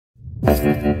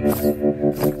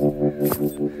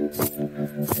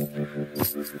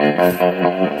You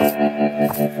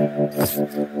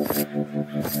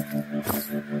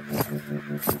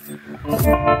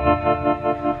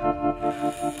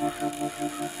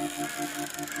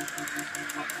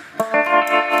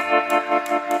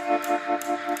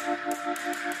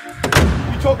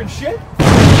talking shit?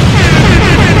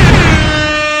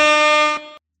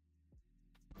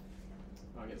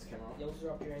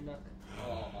 Drop your own knuck.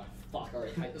 Oh my fuck, I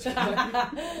already hate this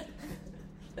guy.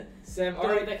 Sam,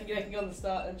 that can go on the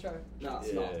start intro. No,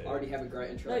 it's not. I already have a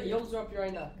great intro. No, you'll drop your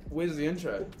own knuck. Where's the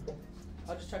intro?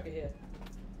 I'll just chuck it here.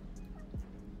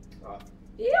 Right.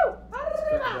 Ew!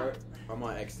 I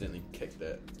might accidentally kick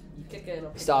that. You kick it and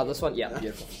I'll Start this one? Yeah,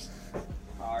 beautiful.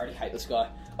 Oh, I already hate this guy.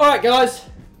 Alright, guys.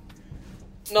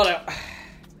 Not out.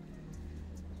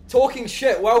 Talking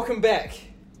shit, welcome back.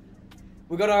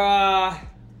 We got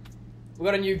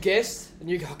a new guest, a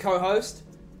new co-host.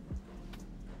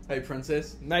 Hey,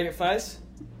 Princess. Maggot Face.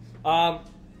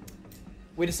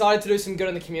 We decided to do some good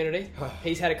in the community.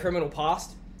 He's had a criminal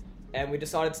past, and we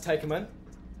decided to take him in.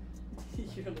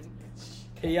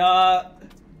 He's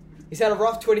had a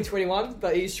rough 2021,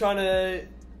 but he's trying to,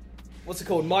 what's it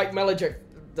called, Mike Meligic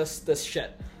this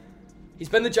shit. He's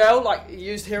been to jail, like, he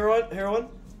used heroin,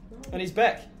 and he's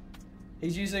back.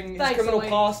 He's using his criminal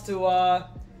past to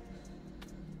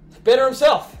better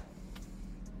himself.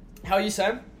 How are you,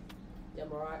 Sam? Yeah,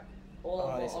 I'm alright. All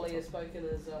of what Ollie has spoken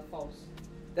is false.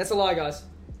 That's a lie, guys.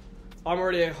 I'm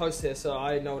already a host here, so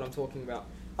I know what I'm talking about.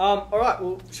 Alright,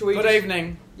 well, should we... Good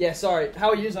evening. Yeah, sorry. How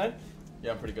are you, Zane?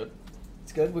 Yeah, I'm pretty good.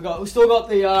 It's good. We still got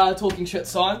the talking shit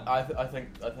sign. I think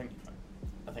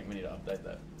we need to update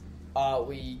that.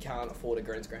 We can't afford a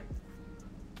green screen.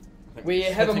 We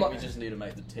just need to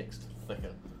make the text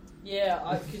thicker.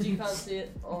 Yeah, because you can't see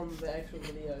it on the actual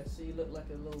video, so you look like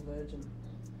a little virgin.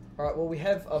 Alright, well, we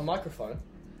have a microphone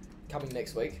coming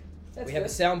next week. We have a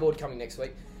soundboard coming next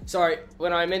week. Sorry,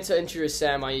 when I meant to introduce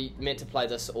Sam, I meant to play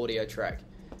this audio track.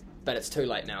 But it's too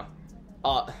late now.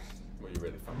 Were you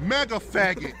really funny? Mega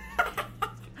faggot!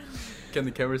 Can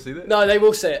the camera see that? No, they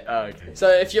will see it. Oh, okay.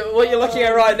 So what you're looking at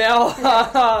right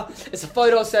now, it's a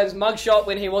photo of Sam's mugshot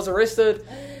when he was arrested.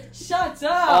 Shut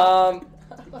up!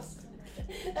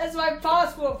 That's my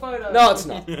passport photo. No, it's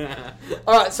not.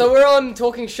 Alright, so we're on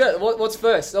talking shit. What's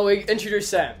first? Oh, we introduced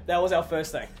Sam. That was our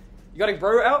first thing. You got a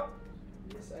brew out?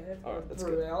 Yes, I have Alright,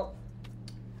 brew out.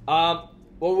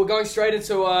 Well, we're going straight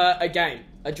into a game.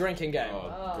 A drinking game. Oh,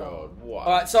 God. What?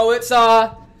 Alright, so it's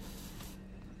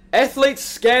athlete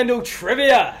scandal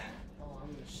trivia. Oh, I'm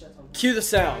gonna shit on Cue the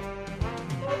sound.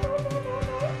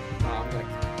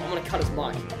 I'm gonna cut his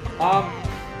mic.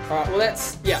 Alright, well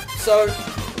that's, yeah, so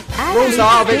rules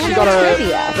are, I've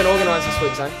been organised this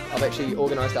week, Zane. I've actually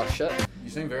organised our shit. You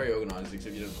seem very organised,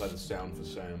 except you didn't play the sound for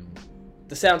Sam.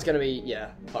 The sound's gonna be,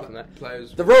 yeah, apart from that.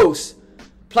 Players. The rules.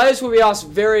 Players will be asked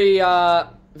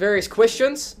various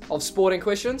questions of sporting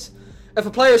questions. If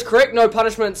a player is correct, no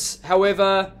punishments.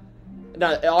 However,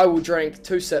 no, I will drink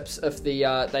 2 sips if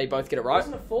they both get it right.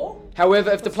 Wasn't it 4?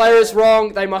 However, if the player is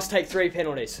wrong, they must take 3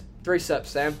 penalties. 3 sips,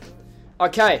 Sam.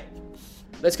 Okay,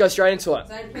 let's go straight into it.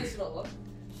 Same place, not look.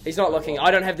 He's not looking.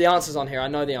 I don't have the answers on here. I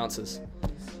know the answers.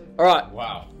 All right.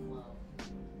 Wow.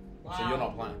 So you're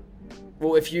not playing?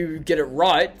 Well, if you get it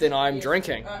right, then I'm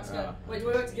drinking. Alright, let's go. Wait, do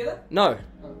we work together? No.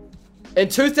 In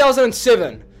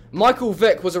 2007, Michael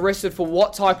Vick was arrested for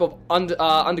what type of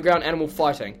underground animal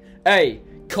fighting? A.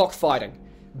 Cockfighting.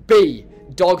 B.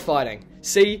 Dog fighting.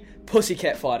 C.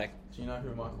 Pussycat fighting. Do you know who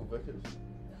Michael Vick is?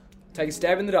 Take a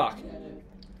stab in the dark. Yeah, I do.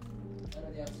 I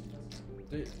know the answer.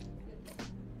 Do you?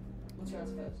 What's your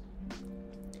answer first?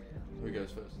 Who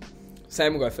goes first?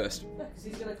 Sam will go first. No, because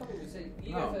he's gonna copy me. So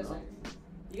you go first. No.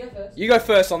 You go first. You go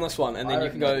first on this one, and then I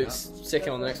you can reckon go I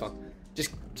second on the next one.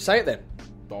 Just say it then.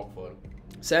 Dog fighting.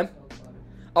 Sam?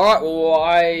 Alright, well,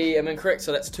 I am incorrect,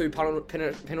 so that's 2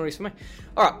 penalties for me.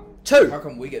 Alright, 2. How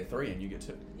come we get 3 and you get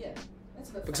 2? Yeah,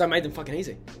 that's a bit Because I made them fucking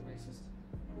easy. racist.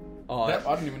 Oh, I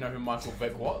didn't even know who Michael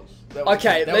Vick was.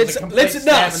 okay, that was a complete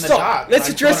stab in the dark, Let's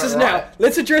and I address got it this right. now.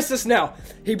 Let's address this now.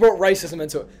 He brought racism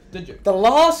into it. Did you? The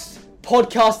last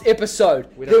podcast episode,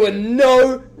 We don't there were get it.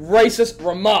 no racist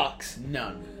remarks.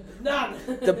 None. None.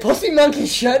 The pussy monkey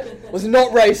shit was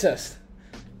not racist.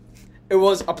 It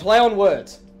was a play on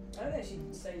words. I don't actually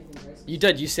say anything racist. You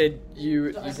did. You said you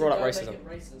I said brought up don't racism. make it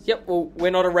racist. Yep. Well, we're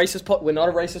not a racist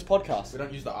podcast. We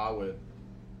don't use the R word.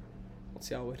 What's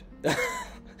the R word?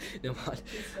 Never mind.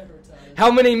 It's so retarded.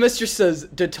 How many mistresses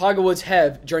did Tiger Woods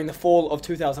have during the fall of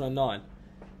 2009?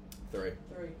 3.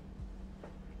 3.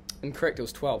 Incorrect. It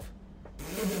was 12.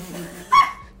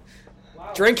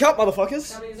 Wow. Drink up,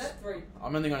 motherfuckers. How many is that? 3.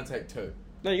 I'm only going to take 2.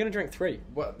 No, you're gonna drink 3.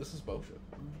 What? This is bullshit.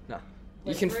 No.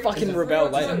 You can fucking rebel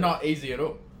later. They're not easy at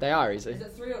all. They are easy. Is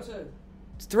it 3 or 2?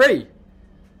 It's 3.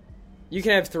 You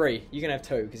can have 3. You can have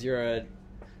 2 because you're a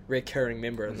recurring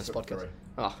member in this podcast.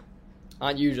 Oh,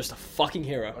 aren't you just a fucking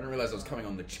hero? I didn't realise I was coming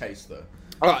on the chase though.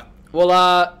 Alright,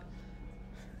 well,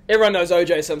 everyone knows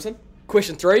O.J. Simpson.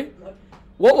 Question 3. Nope.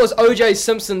 What was O.J.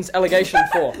 Simpson's allegation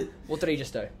for? What did he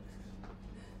just do?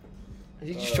 Did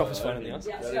he just drop his phone in the ice?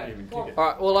 Yeah, I didn't even kick it.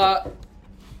 Alright, well,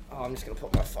 I'm just going to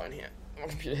put my phone here. My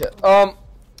computer here.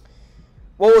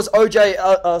 What was O.J.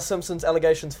 Simpson's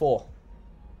allegations for?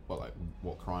 What, like,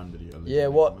 what crime did he allege? Yeah,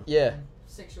 what? Yeah.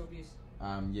 Sexual abuse.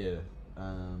 Yeah.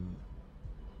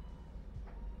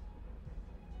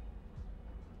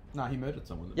 No, he murdered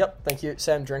someone. Didn't Yep, thank you.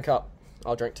 Sam, drink up.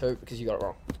 I'll drink too because you got it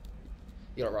wrong.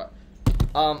 You got it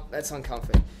right. That's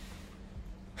uncomfy.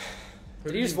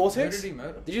 Did you use Vortex? Who did he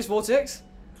murder? Did you use Vortex?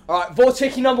 Alright,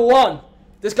 Vortexy number 1.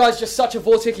 This guy's just such a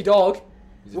Vortexy dog.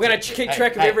 We're going to keep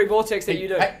track of every Vortex that you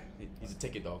do. He's a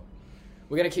ticket dog.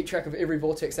 We're going to keep track of every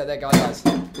Vortex that guy does.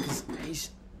 Because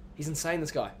he's insane,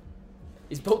 this guy.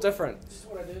 He's built different. This is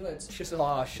what I do, lads. It's just, He's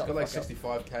got like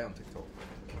 65k on TikTok.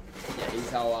 Yeah,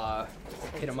 he's our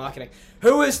head of marketing.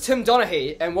 Who is Tim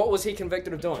Donaghy and what was he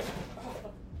convicted of doing? Oh,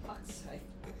 for fuck's sake.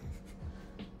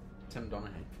 Tim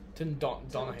Donaghy. Tim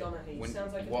Donaghy. Donaghy.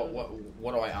 Sounds like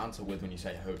what do I answer with when you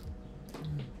say who?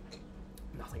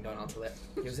 Nothing, don't answer that.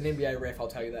 He was an NBA ref, I'll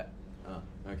tell you that. Oh,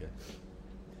 okay.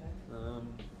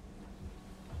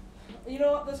 You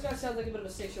know what? This guy sounds like a bit of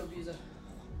a sexual abuser.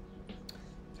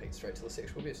 Take it straight to the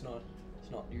sexual abuse. No, it's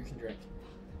not. You can drink.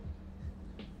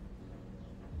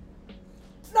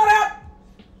 Not out!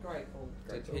 Great call.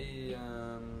 Did he,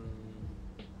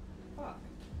 Fuck.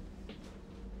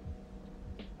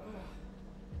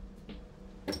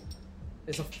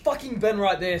 There's a fucking bin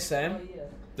right there, Sam. Oh, yeah.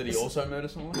 Did he also murder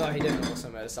someone? No, he didn't also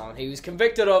murder someone. He was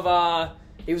convicted of,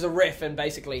 he was a ref and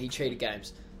basically he cheated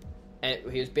games. And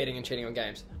he was betting and cheating on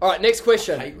games. Alright, next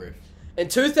question. I hate ref. In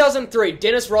 2003,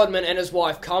 Dennis Rodman and his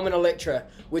wife, Carmen Electra,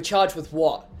 were charged with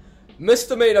what?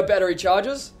 Misdemeanor battery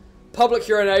charges, public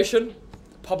urination,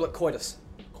 public coitus.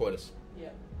 Coitus. Yeah.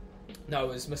 No, it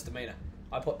was misdemeanor.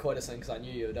 I put coitus in because I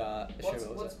knew you'd assume it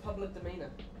was What's public demeanor?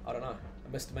 I don't know. A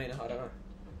misdemeanor, I don't know.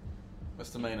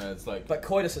 Misdemeanor is like... But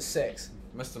coitus is sex.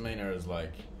 Misdemeanor is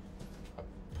like a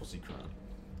pussy crime.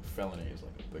 Felony is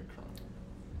like a big crime.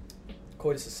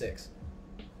 Coitus is sex.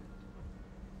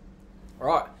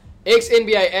 Alright.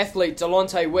 Ex-NBA athlete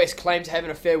Delonte West claimed to have an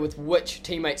affair with which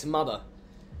teammate's mother?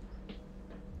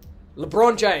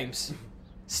 LeBron James.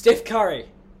 Steph Curry.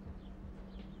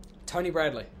 Tony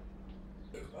Bradley.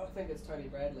 I think it's Tony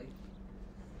Bradley.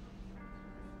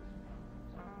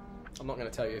 I'm not going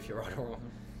to tell you if you're right or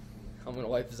wrong. I'm going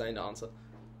to wait for Zane to answer.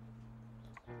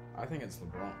 I think it's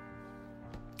LeBron.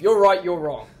 You're right, you're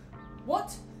wrong.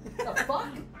 What? The fuck?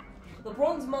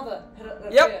 LeBron's mother had an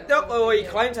affair. Yep. Well, he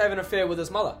claimed to have an affair with his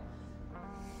mother.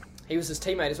 He was his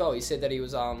teammate as well. He said that he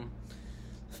was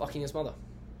fucking his mother.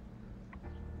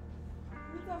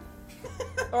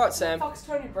 Alright, Sam. Who the fuck's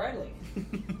Tony Bradley?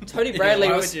 Tony Bradley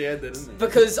why was... would you add that in there?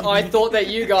 Because I thought that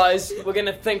you guys were going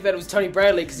to think that it was Tony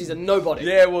Bradley because he's a nobody.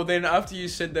 Yeah, well then after you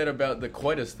said that about the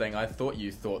coitus thing, I thought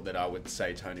you thought that I would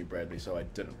say Tony Bradley, so I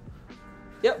didn't.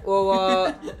 Yep,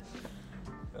 well,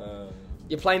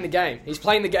 you're playing the game. He's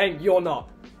playing the game, you're not.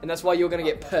 And that's why you're going to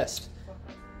get pissed.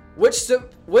 Which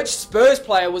Spurs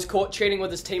player was caught cheating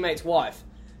with his teammate's wife?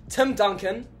 Tim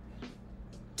Duncan,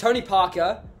 Tony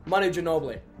Parker, Manu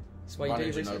Ginobili. That's why you do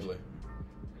your research. Ginobili.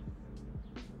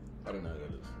 I don't know who that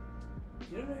is.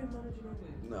 You don't know who Manu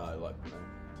Ginobili is? No, I like no.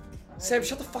 Sam,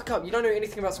 shut the fuck up. You don't know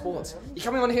anything about sports. You're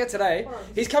coming on here today.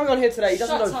 He's coming on here today. He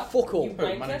doesn't know fuck all. You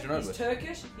wanker. He's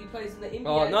Turkish. He plays in the NBA.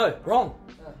 Oh, no. Wrong.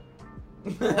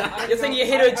 Well, You're thinking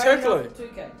Hedo Turkoglu.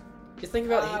 2K. You're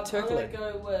thinking about I'm going Turkoglu. to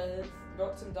go with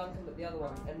not Tim Duncan, but the other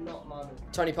one, and not Manu.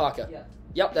 Tony Parker. Yeah.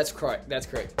 Yep, that's correct. That's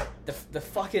correct. The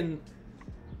fucking...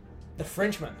 The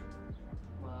Frenchman.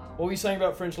 Wow. What were you saying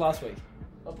about French last week?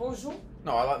 Bonjour.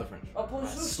 No, I like the French. Bonjour.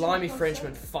 Slimy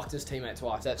Frenchman fucked his teammate's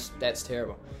wife. That's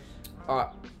terrible. Alright.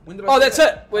 When did Oh, that's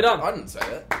it. We're done. I didn't say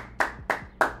that.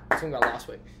 Talking about last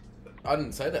week. I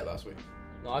didn't say that last week.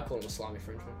 No, I call him a slimy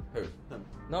Frenchman. Who? Him.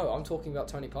 No, I'm talking about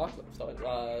Tony Parker.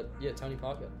 So, yeah, Tony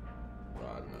Parker. Well,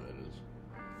 I don't know who that is.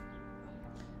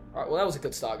 Alright, well that was a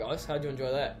good start, guys. How'd you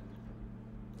enjoy that?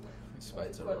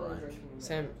 Spades are alright.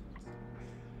 Sam...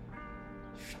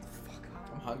 Shut the fuck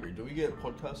up. I'm hungry. Do we get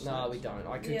podcasts? No, we don't.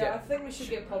 I think we should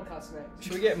get podcast next.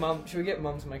 Should we get mum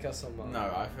to make us some... No,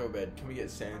 I feel bad. Can we get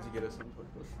Sam to get us some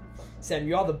podcasts? Sam,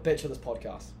 you are the bitch of this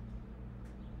podcast.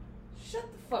 Shut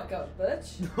the fuck up, bitch.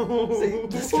 See,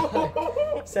 this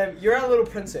guy. Sam, you're our little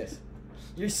princess.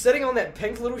 You're sitting on that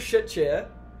pink little shit chair,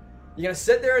 You're going to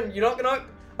sit there and you're not going to...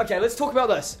 Okay, let's talk about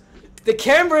this. The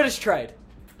Cam Reddish trade.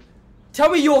 Tell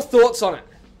me your thoughts on it.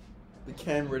 The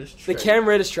Cam Reddish trade. The Cam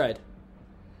Reddish trade.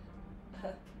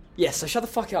 Yes, so shut the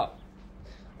fuck up.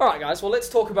 Alright guys, well let's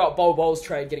talk about Bol Bol's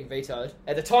trade getting vetoed.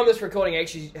 At the time this recording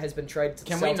actually has been traded to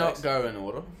the Celtics. Can we not go in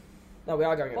order? No, we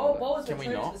are going in order. Bol has been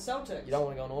traded to the Celtics. You don't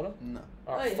want to go in order? No.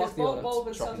 Alright, fuck the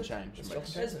order. Chop and change.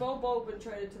 Has Bol been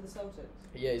traded to the Celtics?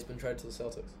 Yeah, he's been traded to the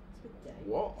Celtics.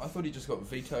 What? I thought he just got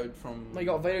vetoed from... No, he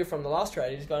got vetoed from the last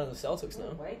trade, he's going to the Celtics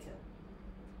now. Waker.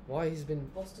 Why? He's been...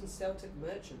 Boston Celtic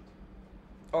merchant.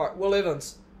 Alright, Will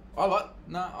Evans. I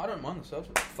don't mind the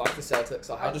Celtics. Fuck the Celtics.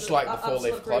 I just like the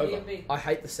four-leaf clover. I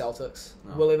hate the Celtics.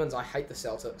 No. Will Evans, I hate the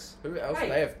Celtics. Who else Hey,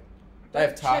 do they have? They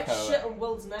have Chat Taco. shit on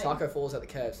Will's name. Taco falls at the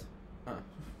Cavs.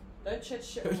 Don't chat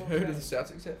shit on Will's Who name. do the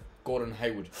Celtics have? Gordon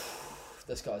Hayward.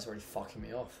 This guy's already fucking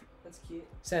me off. That's cute.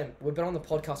 Sam, we've been on the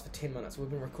podcast for 10 minutes. We've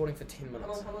been recording for 10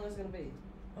 minutes. How long is it going to be?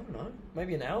 I don't know.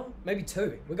 Maybe an hour? Maybe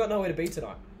 2. We've got nowhere to be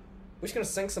tonight. We're just going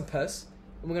to sink some piss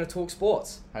and we're going to talk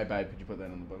sports. Hey babe, could you put that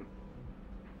on the boat?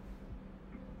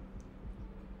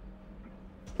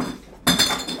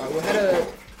 Alright, we had a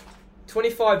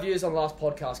 25 views on the last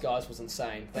podcast, guys. Was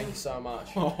insane. Thank you so much.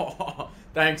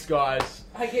 Thanks, guys.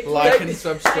 I get Like and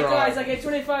subscribe. Hey guys, I get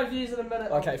 25 views in a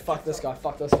minute. Okay, fuck this guy.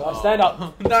 Fuck this guy. Stand up.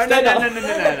 No. Stand up.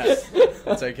 No.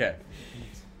 That's okay.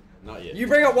 Not yet. You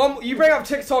bring up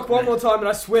TikTok one more time, and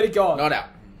I swear to God, Not out.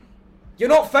 you're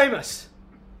not famous.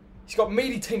 He's got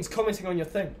meaty tings commenting on your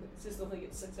thing. It's just nothing.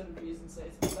 It's 600 views and say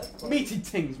it's Meaty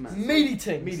tings, man. Meaty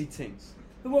tings. Meaty tings.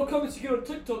 The more comments you get on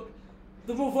TikTok,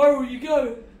 the more viral you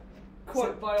go.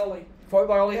 Quote by Ollie. Quote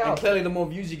by Ollie And Howe. clearly, the more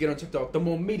views you get on TikTok, the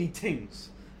more meaty tings.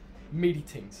 Meaty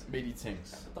tings. Meaty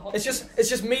tings. It's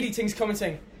just meaty tings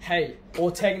commenting, hey,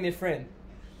 or tagging their friend.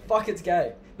 Fuck, it's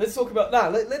gay. Let's talk about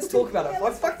let's talk about it.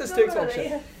 Like, fuck this TikTok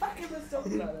shit. Yeah, fuck it, let's talk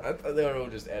about it. I thought they were all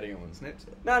just adding them on Snapchat.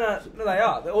 No, they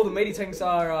are. All the meaty tings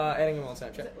are adding them on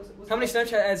Snapchat. How many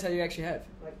Snapchat ads have you actually have?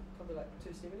 Probably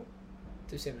 270.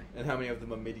 270. And how many of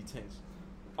them are meaty tings?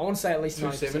 I want to say at least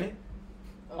 270? 90%.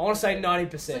 I want to say 90%.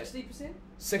 60%?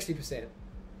 60%.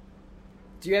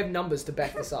 Do you have numbers to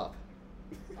back this up?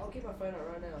 I'll get my phone out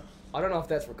right now. I don't know if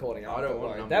that's recording. I don't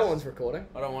want numbers. That one's recording.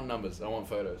 I don't want numbers. I want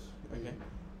photos. Okay.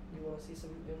 You want to see some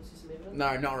evidence?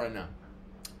 No, not right now.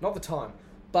 Not the time.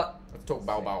 But Let's talk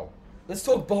Bao. let's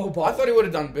talk Bol. I thought he would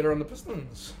have done better on the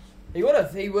Pistons. He would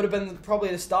have. He would have been probably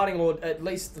the starting or at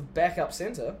least the backup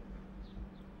center.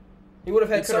 He would have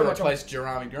He had could so have much. replaced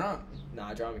Jeremy Grant.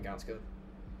 Nah, Jeremy Grant's good.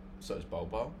 So is Bao.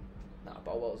 Nah,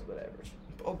 Bol's a bit average.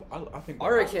 I think. I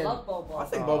reckon. I love Bol. I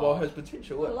think Bao has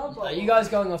potential. I love Bol. Are you guys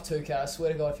going off 2K? I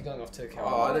swear to God, if you're going off 2K.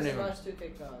 Oh, I don't It's a even- nice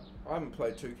 2K card. I haven't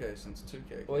played 2K since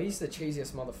 2K. Well, he's the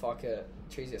cheesiest motherfucker,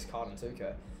 cheesiest card in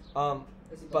 2K.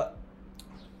 Is he But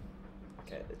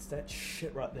okay, it's that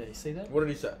shit right there. You see that? What did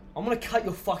he say? I'm gonna cut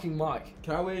your fucking mic.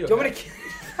 Can I wear your Do you want me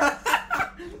hat?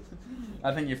 to?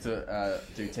 I think you have to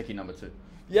do techie number 2.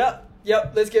 Yep.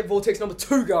 Let's get Vortex number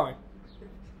 2 going.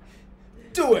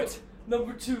 Do it.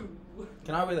 Number 2.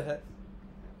 Can I wear the hat?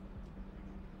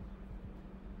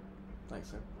 Thanks,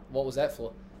 sir. What was that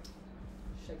for?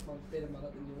 Shake my better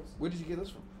mullet than yours. Where did you get this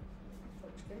from?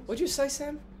 What'd you say,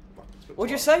 Sam? Fuck, it's a bit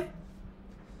What'd you tight. say? I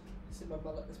said my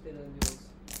mullet is better than yours.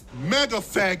 Mega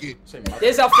faggot. Say mother.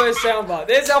 There's our first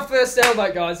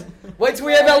soundbite. Guys. Wait till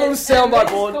we have our little soundbite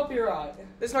board. Copyright.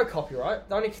 There's no copyright.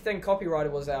 The only thing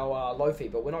copyrighted was our Lo-fi,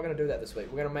 but we're not going to do that this week.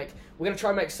 We're going to try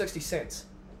and make 60 cents.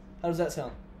 How does that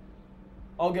sound?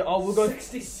 We'll go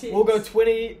 60 cents. We'll go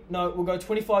 20. No, we'll go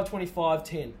 25, 25,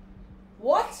 10.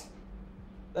 What?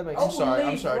 That makes I sense. will sorry, I'm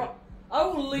leave sorry. I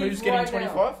will leave Who's getting right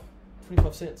 25? now.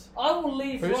 25 cents. I will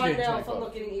leave Who's right getting now if 25? I'm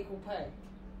not getting equal pay.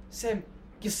 Sam,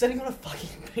 you're sitting on a fucking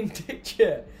pink dick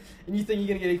chair, and you think you're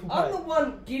going to get equal pay. I'm the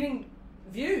one getting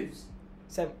views.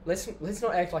 Sam, let's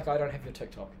not act like I don't have your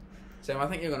TikTok. Sam, I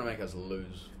think you're going to make us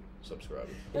lose subscribers.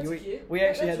 That's We- cute. we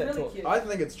actually That's had that really talk. Cute. I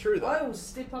think it's true, though. I will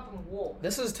step up and walk.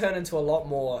 This has turned into a lot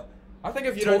more. I think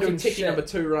if you don't do Talking techie shit. number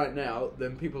 2 right now,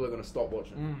 then people are going to stop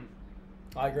watching.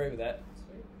 I agree with that.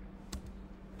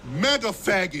 Mega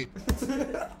faggot.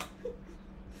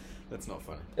 That's not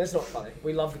funny. It's not funny.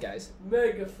 We love the gays.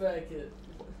 Mega faggot.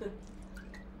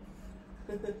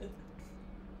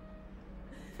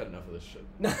 I've had enough of this shit.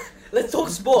 No, let's talk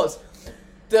sports.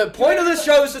 The point of this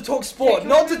show is to talk sport,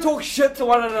 not to talk shit to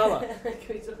one another.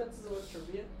 Okay, so that's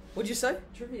trivia. What'd you say?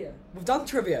 Trivia. We've done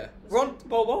trivia. We're on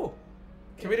Bol.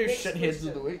 Can we do Next shitheads question.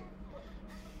 of the week?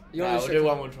 You Nah, wanna we'll shit- do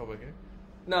one more topic, okay?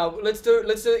 No, let's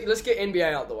get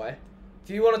NBA out the way. If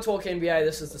you want to talk NBA,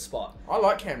 this is the spot. I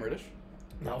like Cam Reddish.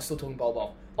 No, we're still talking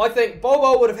Bol. I think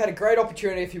Bolwell would have had a great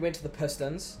opportunity if he went to the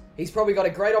Pistons. He's probably got a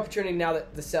great opportunity now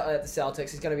that the Celtics.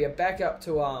 He's going to be a backup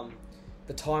to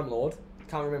the Time Lord.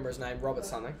 Can't remember his name. Robert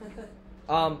something.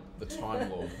 The Time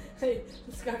Lord. Hey,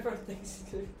 this guy brought things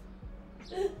to.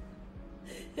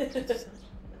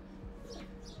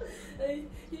 Hey,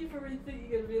 you probably think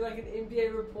you're going to be like an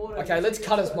NBA reporter. Okay, let's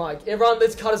cut his mic. Everyone,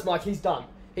 let's cut his mic. He's done.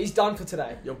 He's done for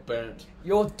today. You're burnt.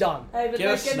 You're done. Hey, but Get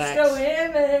they us can snacks. still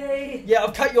hear me. Yeah,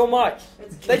 I've cut your mic.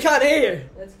 That's cute. They can't hear you.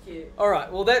 That's cute.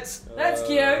 Alright, well that's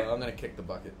Cute. I'm going to kick the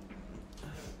bucket.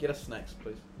 Get us snacks,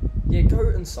 please. Yeah, go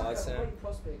inside, Okay, Sam. what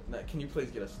prospect? No, can you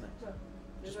please get us snacks? No,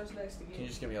 there's no snacks to get. Can you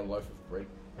just give me a loaf of bread?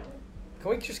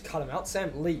 Can we just cut him out?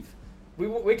 Sam, leave.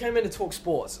 We came in to talk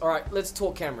sports. Alright, let's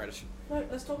talk Cam Reddish. No,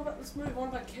 let's move on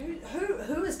about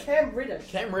who is Cam Reddish?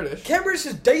 Cam Reddish. Cam Reddish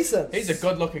is decent. He's a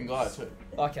good-looking guy too.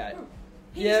 Okay.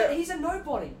 He's a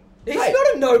nobody. He's Hey.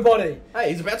 not a nobody.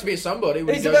 Hey, he's about to be a somebody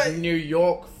when He's he goes about- to New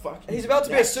York. Fucking. He's about to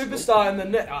be a superstar in the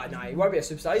Knicks. Oh, no, he won't be a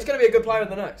superstar. He's going to be a good player in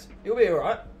the Knicks. He'll be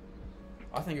alright.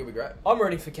 I think it'll be great. I'm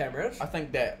rooting for Cam Reddish. I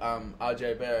think that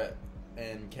RJ Barrett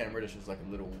and Cam Reddish is like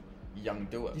a little young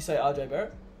duo. You say RJ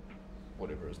Barrett?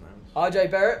 Whatever his name is.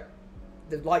 RJ Barrett,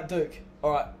 like Duke.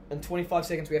 Alright, in 25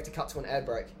 seconds we have to cut to an ad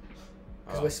break.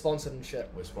 Because Oh, we're sponsored and shit.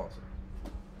 we're sponsored.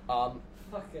 Fucking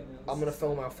hell. I'm going to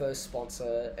film our first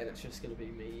sponsor and it's just going to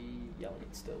be me yelling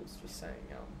at stills, just saying,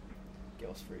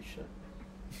 girls free shit.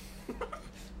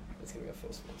 That's going to be our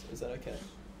first sponsor. Is that okay?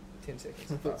 10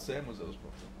 seconds. I thought Sam was our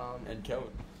sponsor. And Kelvin.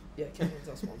 Yeah, Kevin's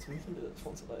our sponsor. We can do that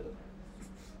sponsor later.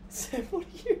 Sam, what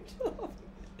are you doing?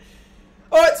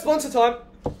 Alright, sponsor time.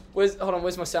 Where's my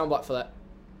soundbite for that?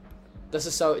 This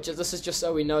is just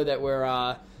so we know that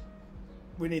we're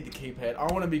We need the keypad. I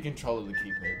want to be in control of the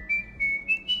keypad.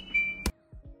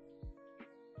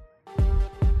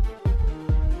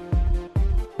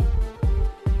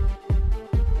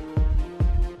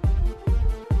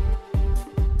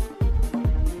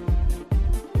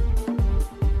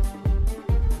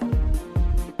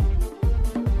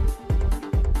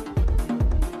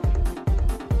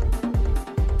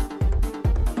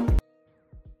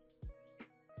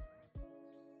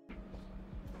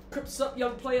 Crips up,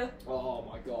 young player. Oh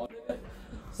my god.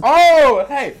 Oh,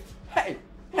 hey.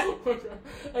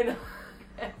 I know.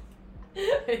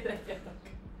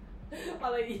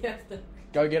 I'll let you have to.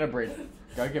 Go get a bread.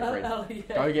 Go get bread.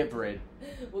 Yeah. Go get bread.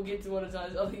 We'll get to one at a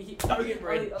time. Go get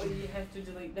bread. You have to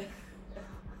delete that.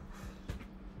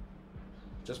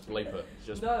 Just bleep it.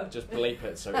 Just bleep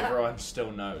it so everyone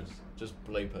still knows. Just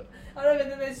bleep it. I don't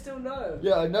think they still know.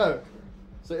 Yeah, I know.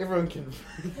 So everyone can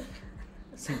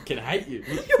can hate you.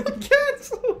 You're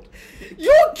cancelled!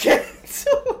 You're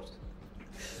cancelled!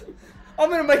 I'm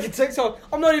gonna make a TikTok.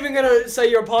 I'm not even gonna say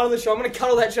you're a part of the show. I'm gonna cut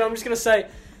all that shit. I'm just gonna say,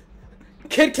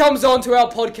 kid comes on to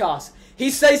our podcast. He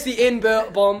says the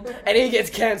N-bomb and he gets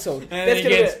cancelled. And That's he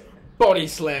gonna gets be it. body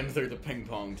slammed through the ping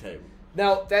pong table.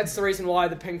 Now, that's the reason why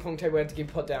the ping pong table had to get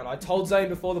put down. I told Zane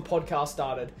before the podcast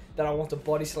started that I want to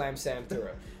body slam Sam through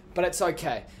it. But it's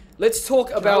okay. Let's talk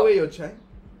Can I about... wear your chain?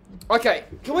 Okay,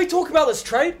 can we talk about this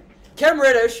trade? Cam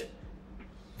Reddish,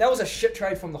 that was a shit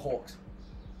trade from the Hawks.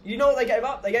 You know what they gave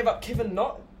up? They gave up Kevin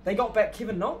Knox. They got back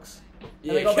Kevin Knox. And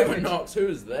they Yeah, got back Kevin Knox. Who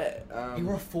is that? He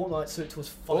wore a Fortnite suit to his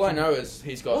fucking... All I know is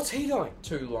he's got What's he doing?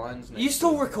 2 lines. You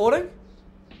still recording?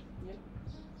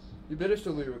 You better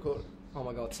still be recording. Oh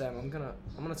my god, Sam, I'm gonna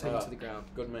take you to the ground.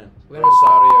 Good man. We're gonna-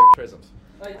 Rosario Crescent.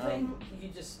 I think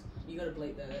you gotta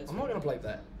bleep that. That's I'm not gonna bleep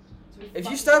that. So If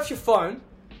you start off your phone...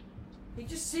 He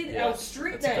just said Yeah, our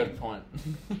street that's a name. good point.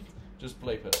 Just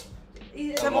bleep it.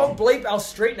 Sam won't bleep our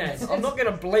street name. I'm not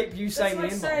gonna bleep you saying the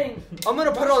That's N-bomb. like saying. I'm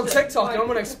gonna put it on TikTok and I'm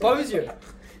gonna expose you.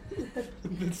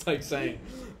 It's like saying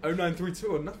 0932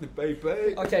 or nothing,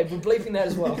 baby. Okay, we're bleeping that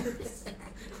as well.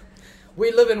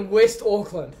 We live in West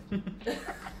Auckland.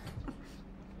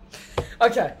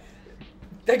 Okay.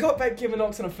 They got back Kevin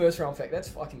Knox in a first round pick. That's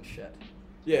fucking shit.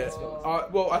 Yeah. Oh.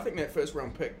 Well, I think that first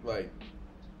round pick, like,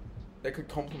 they could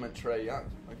complement Trae Young.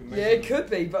 Like, imagine Yeah, it could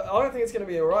be, but I don't think it's going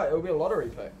to be alright. It'll be a lottery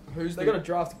pick. Who's They're the- going to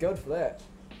draft good for that.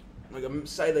 Like,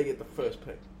 say they get the first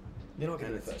pick. They're not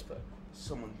going And to get the it's first pick.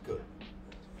 someone good.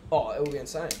 Oh, it will be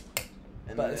insane.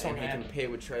 And, But it's not and he gonna can pair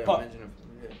with Trae. But- Imagine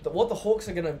if... What the Hawks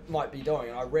are might be doing,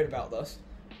 and I read about this,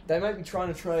 they might be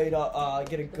trying to trade, get a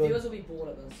The good... viewers will be bored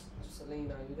at this. Just so you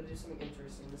know, we've got to do something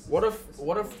interesting. What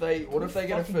if they get a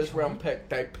fucking first try? round pick?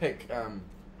 They pick.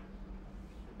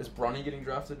 Is Bronny getting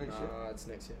drafted next year? It's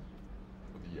next year.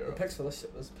 Yeah. The picks for this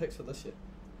year. There's picks for this year.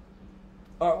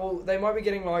 Alright, well, they might be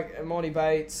getting, like, Monty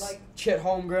Bates, Like- Chet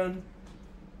Holmgren.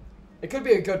 It could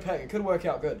be a good pick. It could work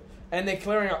out good. And they're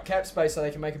clearing up cap space so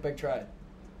they can make a big trade.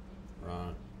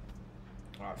 Right.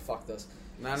 Alright, fuck this.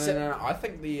 No. I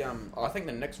think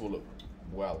the Knicks will look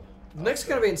well. The Knicks are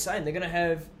going to be insane. They're going to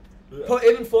have put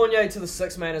Evan Fournier to the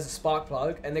 6th man as a spark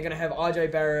plug, and they're going to have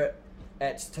RJ Barrett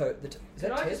at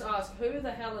Can I just ask, who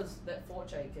the hell is that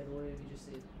Forte kid, or whatever you just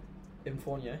said? Evan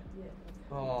Fournier? Yeah.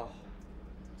 Oh.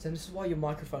 Sam, this is why your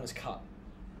microphone is cut.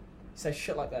 You say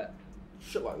shit like that.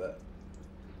 Shit like that.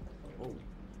 Oh.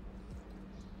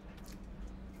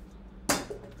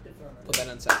 Put that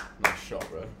in, Sam. Nice shot,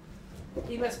 bro.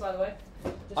 He missed, by the way.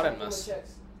 I didn't miss.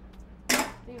 Didn't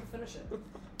even finish it.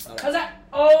 I How's that?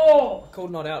 Oh!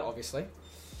 Called not out, obviously.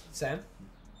 Sam?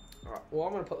 Alright, well,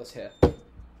 I'm going to put this here.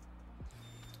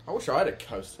 I wish I had a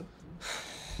coaster.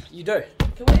 You do.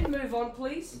 Can we move on,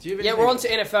 please? Do you have Yeah, we're on to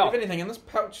NFL. Do you have anything in this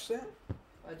pouch, Sam?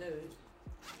 I do.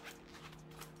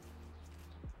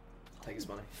 Take his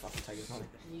money. Fucking take his money.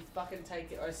 You fucking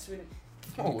take it, I swear to...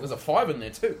 Oh, there's a 5 in there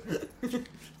too.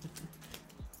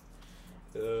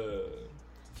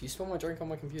 If you spill my drink on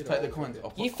my computer... Take the coins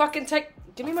off. You fucking take...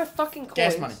 Give me my fucking coins.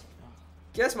 Gas money.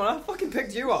 Gas money? I fucking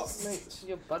picked you up. Mate, this is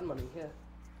your bud money, yeah.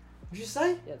 What'd you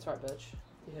say? Yeah, that's right, bitch.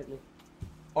 You heard me.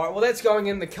 Alright, well that's going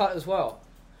in the cut as well.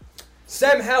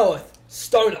 Sam Howarth,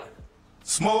 stoner.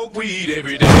 Smoke weed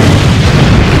every day.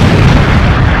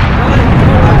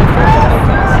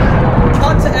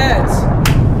 Cut to ads.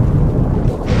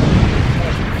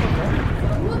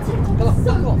 Bella,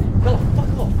 fuck off. Bella,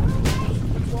 fuck off.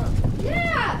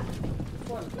 Yeah!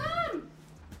 One. Mum!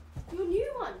 Your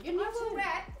new one. Your new one.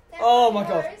 Red. Oh my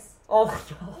god. Oh my god.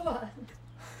 What?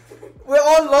 We're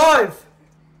on live.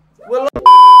 We're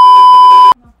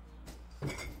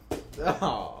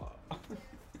Oh.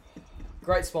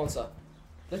 Great sponsor.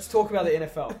 Let's talk about the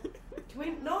NFL. Can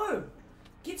we... No!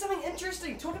 Get something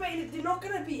interesting. Talk about... They're not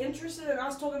going to be interested in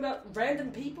us talking about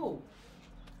random people.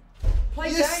 Play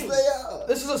games. are.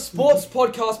 This is a sports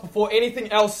podcast before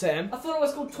anything else, Sam. I thought it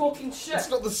was called Talking Shit. It's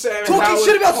not the Sam. Talking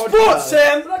shit about sports,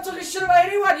 Sam. I'm not talking shit about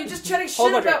anyone. You're just chatting Hold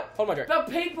shit my drink. Hold my drink. about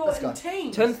people Let's and go.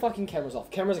 teams. Turn fucking cameras off.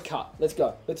 Cameras are cut. Let's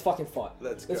go. Let's fucking fight.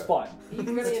 Let's Let's go. fight. You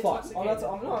really Let's fight. intoxicated.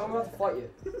 I'm about to fight you.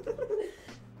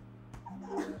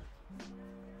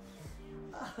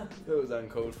 That was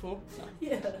uncalled for.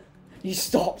 Yeah. You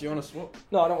stop. Do you want to swap?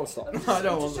 No, I don't want to stop. No, I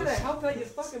don't want Just trying this. to help out your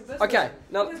fucking business. Okay,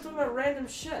 now- You're talking about random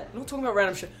shit. I'm not talking about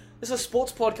random shit. This is a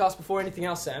sports podcast before anything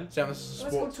else, Sam. Sam, this is Why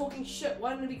is it called sports. Talking Shit?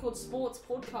 Why didn't it be called Sports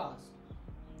Podcast?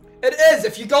 It is.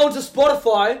 If you go onto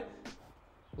Spotify,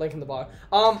 link in the bio.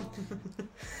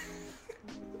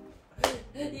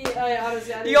 Yeah,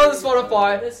 honestly, I You go onto didn't-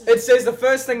 Spotify. This is- It says the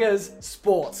first thing is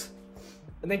sports,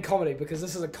 and then comedy because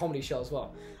this is a comedy show as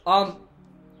well.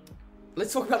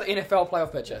 Let's talk about the NFL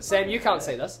playoff picture. Sam, you can't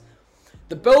see this.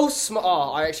 The Bills.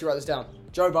 Oh, I actually wrote this down.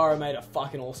 Joe Burrow made a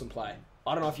fucking awesome play.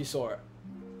 I don't know if you saw it.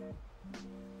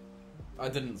 I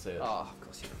didn't see it. Oh, of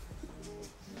course you did.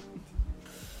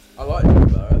 I like it,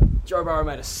 though. Joe Burrow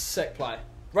made a sick play.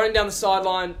 Running down the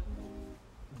sideline,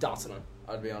 dancing on.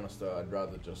 I'd be honest though, I'd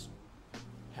rather just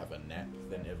have a nap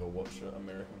than ever watch an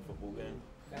American football game.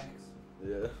 Facts.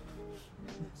 Yeah.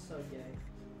 So gay.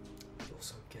 You're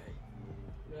so gay.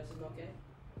 You know this is not gay?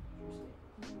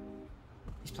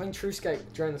 He's playing True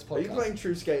Skate during this podcast. Are you playing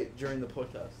True Skate during the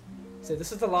podcast? So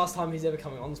this is the last time he's ever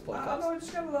coming on this I'm podcast. not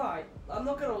just gonna lie. I'm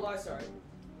not gonna lie, sorry.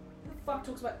 Who the fuck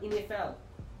talks about NFL?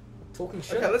 Talking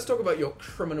shit. Okay, let's talk about your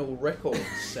criminal record,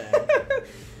 Sam.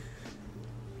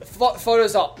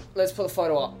 Photos up. Let's put the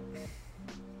photo up.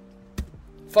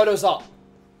 Photos up.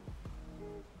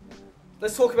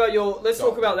 Let's talk about your. Let's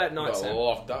talk about that night, Got Sam.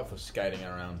 locked up for skating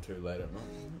around too late at night.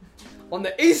 On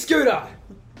the e-scooter.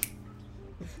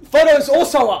 Photos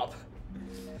also up.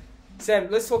 Sam,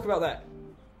 let's talk about that.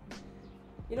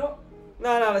 You know what?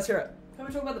 No, let's hear it. Can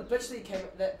we talk about the bitch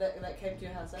that came to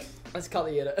your house, eh? Let's cut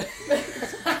the edit.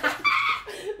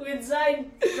 When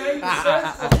Zane ran the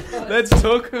surfboard. Let's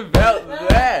talk about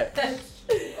that.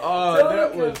 Oh, Talk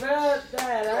that was. about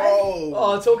that, eh?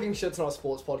 Oh. Talking shit's not a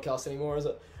sports podcast anymore, is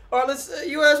it? All right, let's.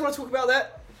 You guys want to talk about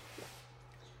that?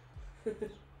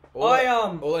 All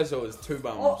I saw was two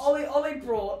bums. Ollie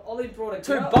brought a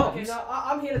Two girl. bums? Okay, now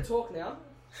I'm here to talk now.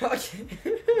 Okay.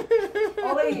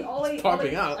 Ollie,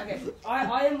 Piping up. Okay,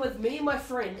 I am with me and my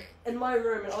friend in my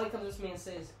room, and Ollie comes up to me and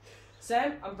says,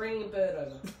 "Sam, I'm bringing a bird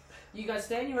over. You guys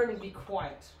stay in your room and be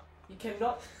quiet. You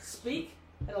cannot speak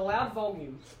at a loud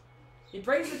volume." He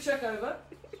brings the chick over.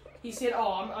 He said,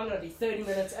 "Oh, I'm gonna be 30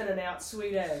 minutes in and out,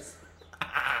 sweet as."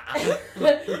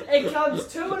 It comes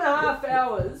 2.5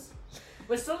 hours.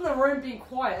 We're still in the room being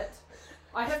quiet.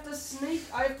 I have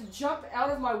to jump out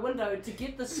of my window to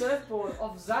get the surfboard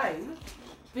of Zane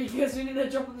because we need to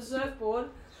jump on the surfboard.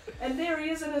 And there he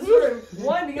is in his room,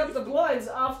 winding up the blinds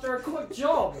after a quick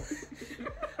job.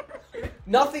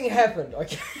 Nothing happened.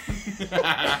 Okay.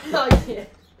 Oh, yeah.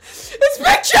 It's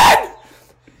fiction!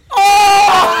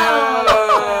 Oh!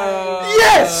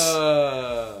 Yes!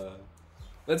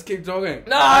 Let's keep talking.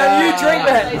 No, you drink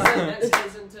that. That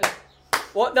stays in too.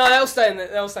 What? No, they'll stay in there.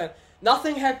 They'll stay in.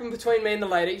 Nothing happened between me and the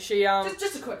lady. She,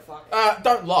 Just a quick fuck.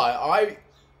 Don't lie. I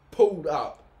pulled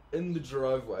up in the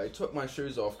driveway, took my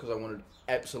shoes off because I wanted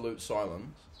absolute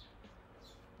silence.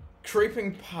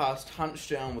 Creeping past,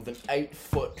 hunched down with an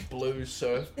 8-foot blue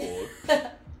surfboard.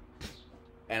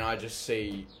 And I just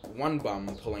see one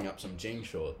bum pulling up some jean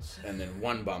shorts, and then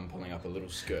one bum pulling up a little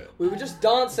skirt. We were just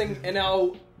dancing in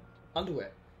our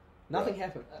underwear. Nothing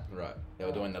happened. Right. They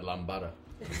were doing the lambada.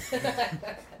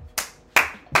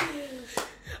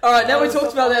 Alright, now we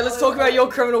talked about that. Let's talk about your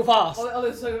criminal past. I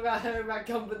was talking about her about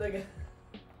comfort nigga.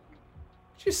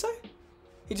 What did you say?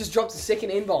 He just dropped a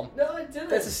second N-bomb. No, I didn't.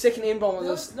 That's a second N-bomb of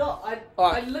No, this. it's not.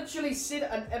 Alright. I literally said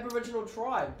an Aboriginal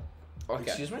tribe. Okay.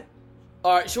 Excuse me?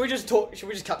 Alright, should we just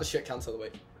cut the shit cunts of the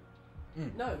week?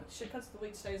 No, shit cuts the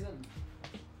week stays in.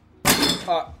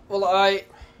 Alright, well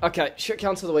okay, shit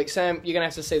cunts of the week. Sam, you're gonna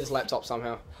have to see this laptop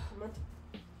somehow.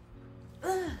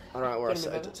 I don't know where I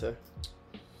saved it to.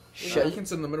 Shit. You can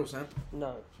sit in the middle, Sam.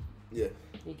 No. Yeah.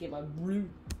 You get my blue.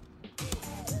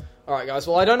 Alright guys,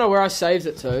 well I don't know where I saved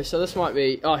it to, so this might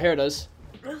be... Oh, here it is.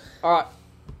 Alright,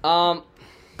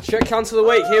 shit cunts of the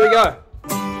week, here we go.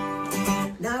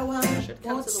 No one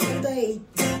wants to be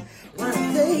one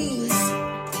of these.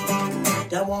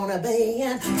 Don't wanna be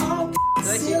an old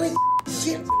silly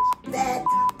shit, that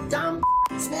dumb,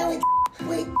 smelly,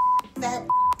 weak, fat.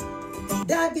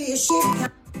 Don't be a shit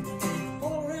cunt.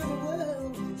 All around the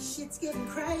world, shit's getting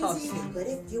crazy. But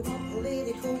if you want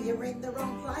political, you're in the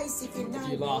wrong place. If you know If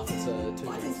you laugh, it's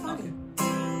might be too funny.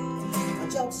 My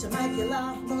jokes to make you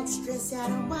laugh, not stress out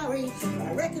and worry. But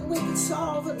I reckon we could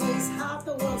solve at least half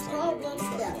the world's problems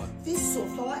without fists or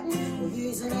fighting or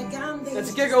using a gun.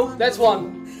 That's a giggle, that's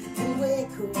one. And we're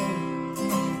cool.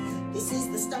 This is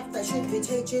the stuff they should be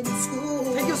teaching in school.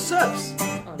 Take your sips.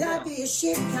 Don't be a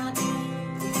shit cunt.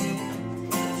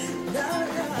 No.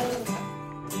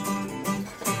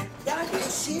 Don't be a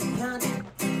shit cunt.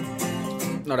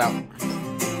 Not out.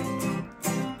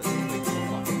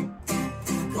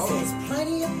 Cause there's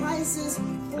plenty of places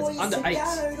for It's you under to 8. go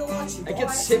to watch your It gets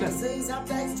bites, 7. disease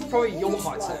updates to Probably your news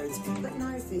height, Sam. loads. But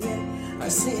no fear, I'm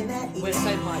seeing that We're here. the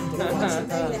same height. They're watching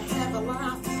me to have a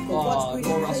laugh. But what's pretty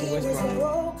more Russell clear is Westbrook. there are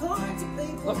all kinds of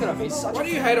people. Look at him, he's such Why a... do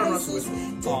you hate on Russell Westbrook?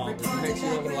 Oh, makes you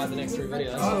not gonna like the next 3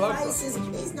 videos. I love faces.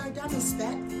 He's no dummy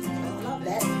spat. I love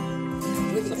that.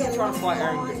 With Like I'm trying to fight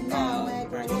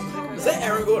Aaron Is that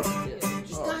Aaron Gordon?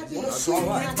 Just don't be a That's shit all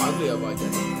right. cunt. Ugly of like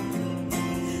that.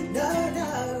 No.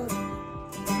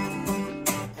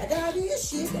 I don't be a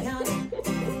shit cunt.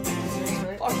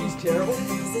 Fuck, he's terrible.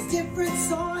 There's different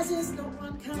sizes, not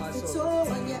one cunt fits all.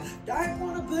 And you don't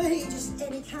want to be just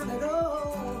any cunt at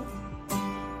all.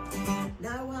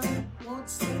 No one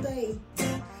wants to be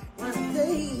one of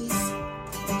these.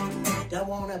 Don't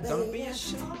want to be a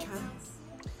shit cunt.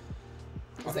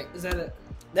 I think Is that it?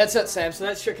 that's it, Sam. So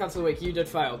that's shit cunts of the week. You did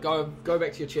fail. Go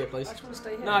back to your chair, please. I just want to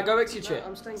stay here. No, go back to your chair.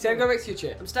 I'm staying Sam, here. go back to your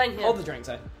chair. I'm staying here. Hold the drinks,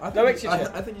 eh? I Go back to your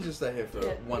chair. I think you should stay here for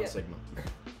one segment.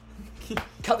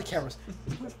 Cut the cameras.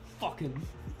 Fucking.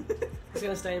 He's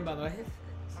gonna stay in, by the way.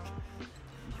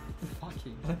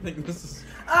 Fucking. I think this is.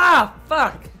 Ah,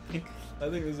 fuck. I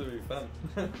think this will be fun.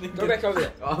 Go back over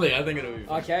there. Ollie, I think it'll be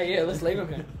fun. Okay, yeah, let's leave him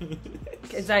here.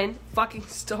 Okay, Zane, fucking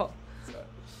stop.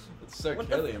 It's so What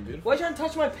curly and beautiful. Why'd you trying to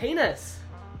touch my penis?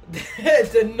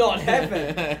 It did not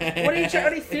happen. What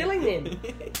are you feeling then?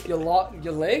 Your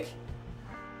leg?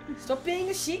 Stop being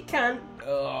a shit cunt.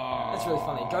 Oh. That's really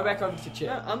funny. Go back over to your No,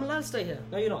 chair. I'm allowed to stay here.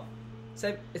 No, you're not.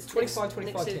 Sam, it's 25,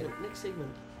 25, 10. Next segment.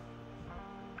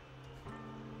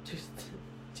 Did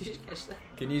you just catch that?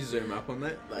 Can you zoom up on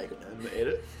that, like in the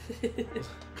edit?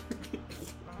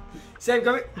 Sam,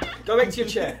 go back to your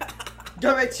chair.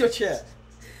 Go back to your chair.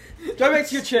 Go back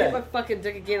to your Get my chair. fucking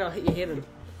dick again, I'll hit your head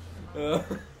in.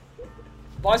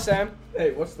 Bye, Sam.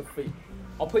 Hey, what's the feet?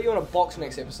 I'll put you in a box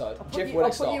next episode. Jeff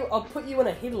Willick style. I'll put you in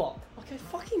a headlock. Okay,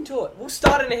 fucking do it. We'll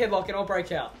start in a headlock and I'll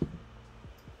break out.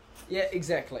 Yeah,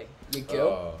 exactly. You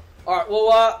girl. Alright,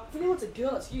 well, If anyone's a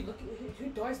girl, it's you. Look at who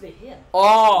dyes their hair.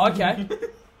 Oh, okay.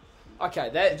 Okay,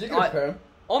 that... Did you get a perm?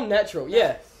 I'm natural,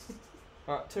 yeah.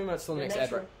 Alright, 2 minutes till the You're next ad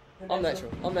break. You're I'm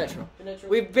natural. I'm natural. You're natural.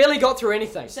 We barely got through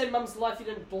anything. You saved mum's life, you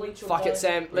didn't bleach or Fuck dye. it,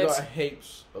 Sam. We Let's... got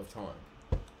heaps of time.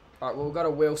 Alright, well, we've got a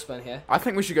wheel spin here. I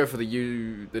think we should go for the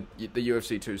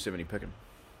UFC 270 picking.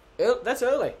 That's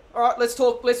early. Alright, let's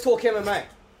talk MMA.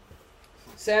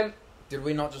 Sam... Did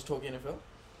we not just talk NFL?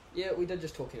 Yeah, we did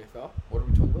just talk NFL. What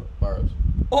did we talk about? Burrows.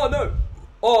 Oh, no!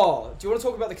 Oh, do you want to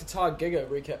talk about the Qatar Giga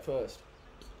recap first?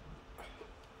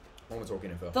 I want to talk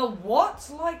NFL. The what?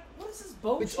 Like, what is this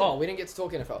bullshit? We didn't get to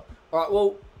talk NFL. Alright,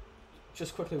 well,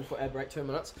 just quickly before ad break, 2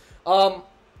 minutes.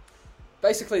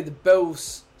 Basically, the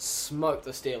Bills smoked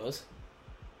the Steelers.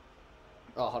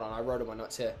 Oh, hold on, I wrote in my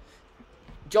notes here.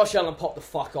 Josh Allen popped the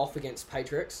fuck off against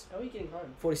Patriots. How are you getting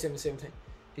home? 47-17.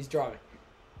 He's driving.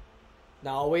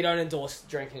 No, we don't endorse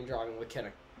drinking and driving, we're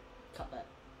kidding. Cut that.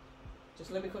 Just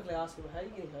let me quickly ask him, how are you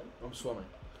getting home? I'm swimming.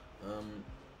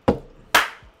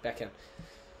 Back in.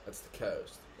 That's the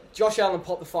coast. Josh Allen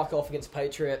popped the fuck off against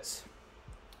Patriots.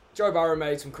 Joe Burrow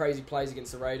made some crazy plays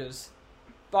against the Raiders.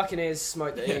 Buccaneers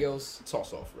smoked the Eagles.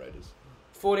 Toss off Raiders.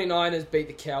 49ers beat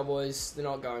the Cowboys. They're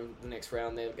not going the next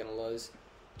round. They're going to lose.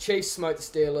 Chiefs smoked the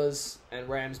Steelers. And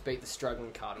Rams beat the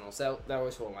struggling Cardinals. That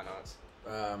was all my notes.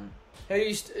 Who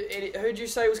did you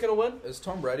say was going to win? Is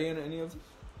Tom Brady in any of them?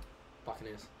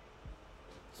 Buccaneers.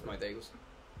 Smoked the Eagles.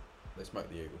 They smoked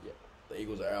the Eagles. Yeah. The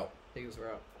Eagles are out. Eagles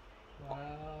are out. Wow.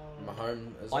 Mahomes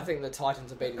is I think the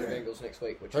Titans are beating the Bengals next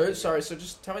week. Sorry, so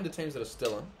just tell me the teams that are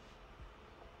still in.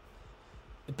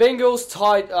 The Bengals,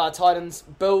 Titans,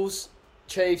 Bills,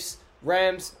 Chiefs,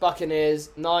 Rams, Buccaneers,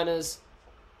 Niners,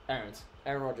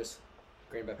 Aaron Rodgers,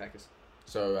 Green Bay Packers.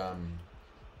 So,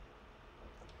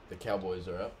 the Cowboys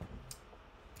are out.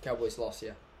 Cowboys lost,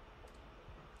 yeah.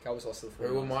 Cowboys lost to the 49ers.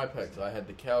 Who were my picks? I had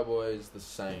the Cowboys, the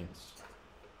Saints,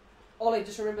 Ollie,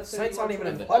 just remember Saints aren't even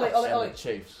in the Ollie, and the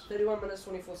Chiefs. 31 minutes,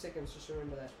 24 seconds, just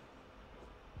remember that.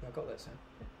 Yeah, I got that, Sam.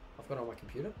 I've got it on my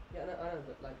computer. Yeah, I know,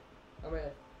 but like, I mean,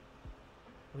 What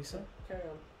do you say? carry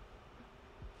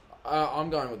on. I'm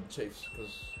going with the Chiefs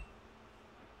because.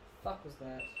 Fuck was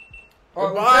that?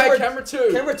 Goodbye, camera 2.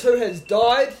 Camera 2 has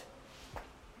died.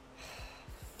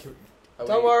 Are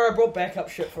Don't we- worry, I brought backup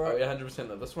shit for Are it. we 100%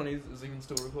 that this one is even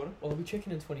still recording? Well, I'll be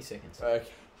checking in 20 seconds. Okay.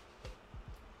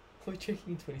 We're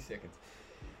checking in 20 seconds.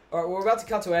 Alright, we're about to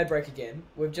cut to ad break again.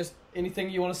 We've just... Anything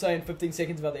you want to say in 15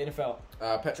 seconds about the NFL?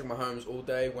 Patrick Mahomes all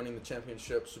day, winning the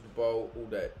championship, Super Bowl all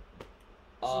day.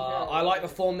 I like the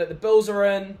form that the Bills are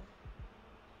in.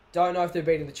 Don't know if they're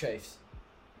beating the Chiefs.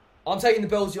 I'm taking the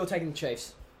Bills, you're taking the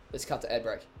Chiefs. Let's cut to ad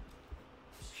break.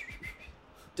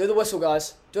 Do the whistle,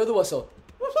 guys. Do the whistle.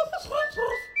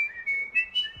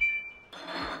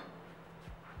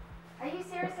 Are you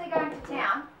seriously going to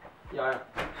town? Yeah, I am.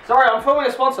 Sorry, I'm filming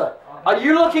a sponsor. Are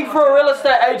you looking for a real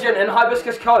estate agent in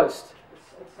Hibiscus Coast?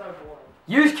 It's so boring.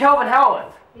 Use Calvin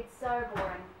Howard. It's so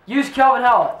boring. Use Calvin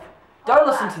Howard. Don't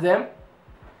listen to them.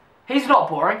 He's not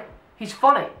boring. He's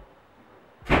funny.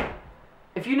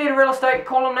 If you need a real estate,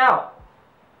 call him now.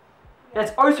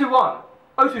 That's 021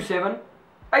 027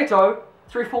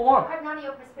 80341. I hope none of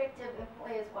your prospective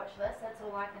employers watch this. That's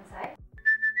all I can say.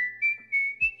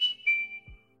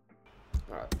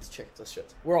 Alright, let's check this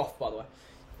shit. We're off, by the way.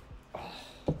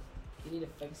 You need to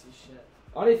fix your shit.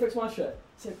 I need to fix my shit.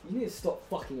 Sam, you need to stop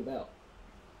fucking about.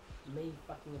 Me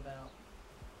fucking about.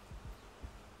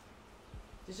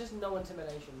 There's just no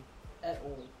intimidation at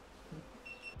all.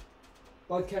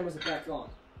 Both cameras are back on.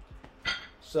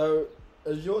 So,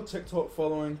 is your TikTok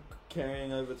following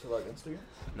carrying over to like Instagram?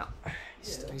 No. Yeah.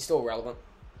 He's still relevant.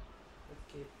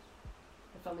 Okay.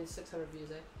 If I need 600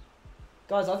 views, eh?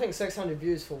 Guys, I think 600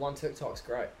 views for one TikTok's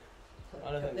great.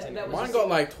 I don't think it's any that was Mine your got sec-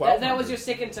 like 12. that was your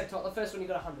second TikTok. The first one you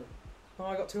got 100. Oh,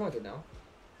 I got 200 now.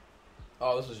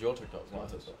 Oh, this is your TikTok, not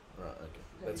Yeah. his. Right,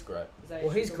 okay. That's great. Is that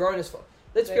Well, he's your- grown as fuck.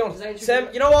 Let's be Is honest. that your- Sam,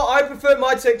 you know what? I prefer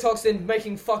my TikToks than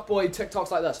making fuckboy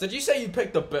TikToks like this. Did you say you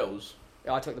picked the Bills?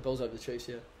 Yeah, I took the Bills over the Chiefs,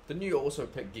 yeah. Didn't you also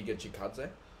pick Giga and Kattar?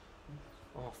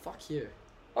 Oh, fuck you.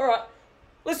 Alright,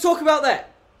 let's talk about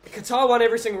that. Qatar won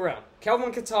every single round.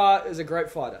 Calvin Kattar is a great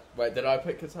fighter. Wait, did I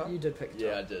pick Qatar? You did pick Qatar.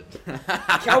 Yeah, I did.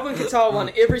 Calvin Kattar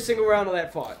won every single round of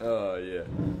that fight. Oh, yeah.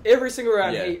 Every single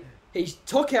round. Yeah. He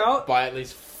took out... By at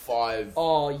least 5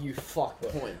 Oh, you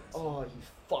fuckwit. points. Oh, you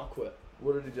fuckwit.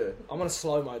 What did he do? I'm gonna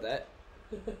slow-mo that.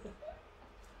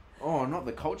 Oh, not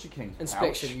the Culture King.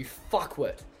 Inspection, Ouch. you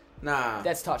fuckwit. Nah.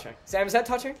 That's touching. Sam, is that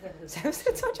touching? Sam, is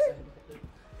that touching?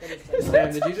 That is touching.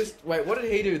 Sam, did you just... Wait, what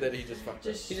did he do that he just fucked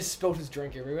up? He just spilled his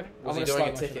drink everywhere. Was I'm he gonna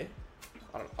doing a slow motion ticket? it.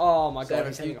 I don't know. Oh my Sam, god,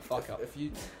 he's if having you, a fuck up. if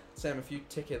you... Sam, if you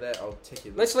ticket that, I'll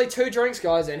ticket that. Literally 2 drinks,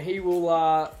 guys, and he will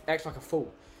act like a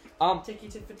fool. Ticky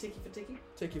tick for ticky for ticky.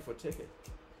 Ticket for ticket.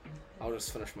 I'll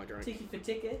just finish my drink. Ticky for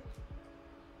ticky.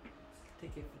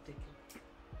 Ticky for ticky.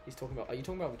 He's talking about... Are you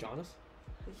talking about vaginas?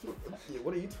 Yeah,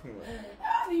 what are you talking about?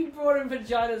 How you brought in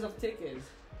vaginas of tickets?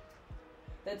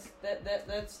 That's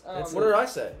What did I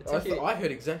say? a ticket. I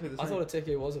heard exactly the I same. thought a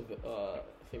tiki was a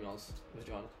female's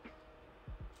vagina.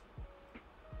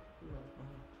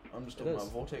 I'm just It talking is.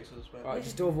 about vortexes, man. Alright,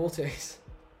 just do a vortex.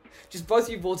 Just both of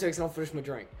you vortex and I'll finish my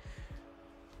drink.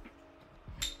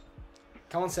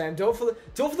 Come on, Sam. Do it for the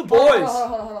Hold on, boys.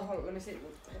 hold on. Let me see.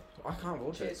 I can't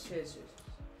vortex. Cheers.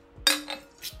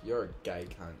 You're a gay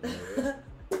cunt. You know?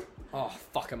 Oh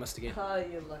fuck! I missed again. Oh,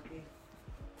 you're lucky.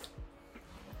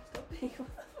 Stop being.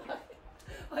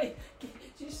 Wait, did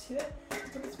you see that?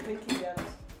 Put his pinky down.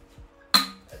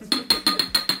 That's cute.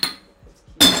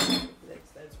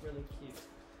 That's really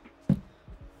cute.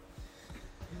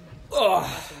 Oh,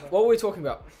 what were we talking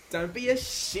about? Don't be a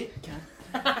shit cunt.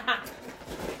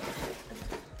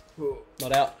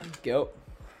 Not out. Go.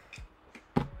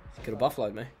 Could have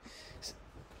buffaloed me.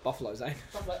 Buffaloes, eh?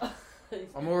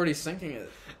 I'm already sinking it.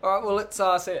 Alright, well, let's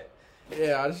see it.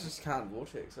 Yeah, I just can't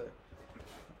vortex it.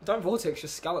 Don't vortex,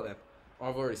 just scull it then.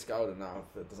 I've already scalded it now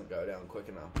if it doesn't go down quick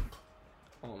enough.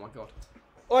 Oh my god.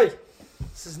 Oi!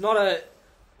 This is not a...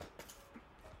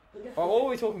 Oh, what were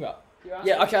we talking about?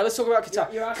 Yeah, okay, let's talk about Qatar.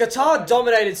 Qatar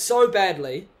dominated so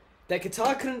badly that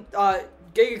Qatar couldn't...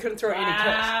 Giga couldn't throw any kicks.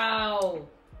 Wow!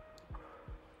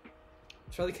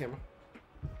 Show the camera.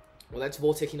 Well, that's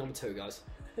vortexing number 2, guys.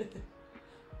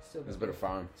 There's a bit of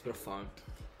foam. It's a bit of foam.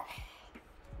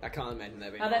 I can't imagine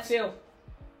that being How'd nice. that feel?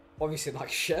 Obviously, like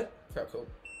shit. Felt cool.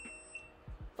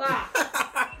 Fuck!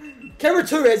 Camera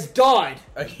 2 has died!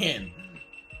 Again.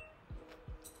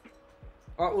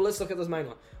 Alright, well, let's look at this main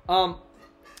one.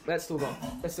 That's still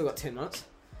got 10 minutes.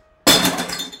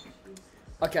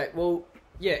 Okay, well,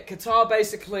 yeah, Qatar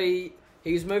basically,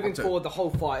 he was moving forward the whole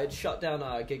fight. It shut down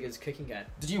Giga's kicking game.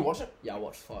 Did you watch it? Yeah, I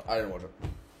watched the fight. I didn't watch it.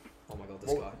 Oh my god,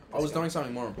 this guy. I was doing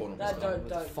something more important. No, this time.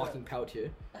 don't. Fucking pelt you.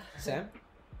 Sam?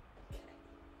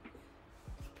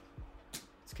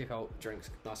 Let's keep our drinks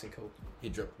nice and cool. He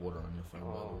dripped water on your phone.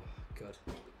 Oh, good.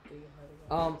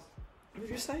 What did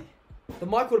you say? The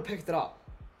mic would have picked it up.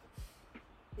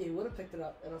 He would have picked it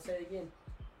up, and I'll say it again.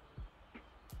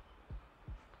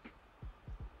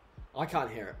 I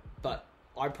can't hear it, but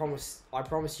I promise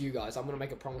you guys, I'm gonna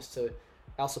make a promise to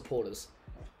our supporters.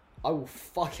 I will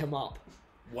fuck him up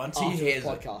Once he after hears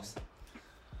this it. podcast.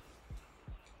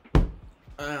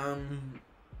 What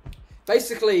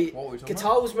Basically, were we talking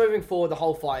Qatar was moving forward the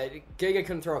whole fight. Giga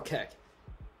couldn't throw a kick,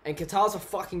 and Qatar's a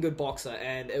fucking good boxer,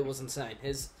 and it was insane.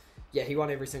 He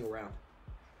won every single round.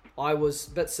 I was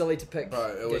a bit silly to pick.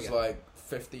 Bro, it was Giga. like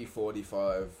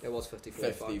 50-45. It was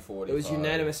 50-45. 50-45. It was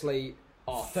unanimously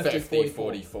 50-44.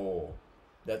 50-44.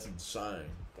 That's insane.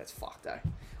 That's fucked, eh?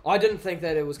 I didn't think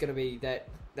that it was going to be that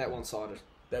one-sided.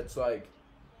 That's like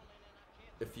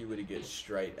if you were to get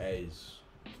straight A's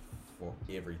for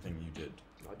everything you did.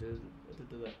 I did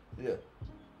do that. Yeah.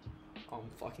 I'm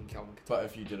fucking Calvin Qatar. But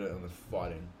if you did it in the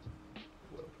fighting.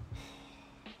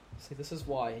 See, this is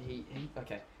why he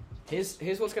okay. Here's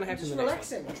what's going to happen Just in the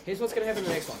next one. relaxing. Here's what's going to happen in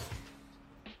the next one.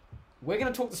 We're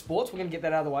going to talk the sports. We're going to get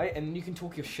that out of the way, and then you can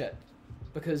talk your shit.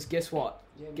 Because guess what?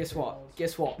 Guess what?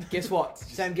 Guess what? Guess what?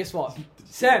 Sam, guess what?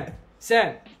 Sam!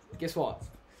 Guess what?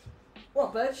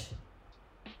 What, bitch?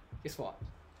 Guess what?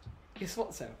 Guess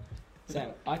what, Sam?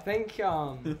 Sam, I think,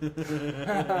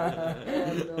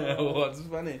 What's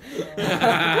funny?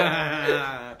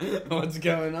 What's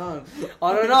going on?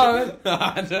 I don't know.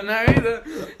 I don't know either.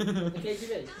 The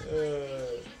KGB.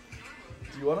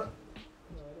 Do you want it?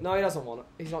 No, he doesn't want it.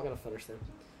 He's not going to finish them.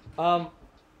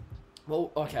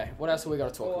 Well, okay. What else have we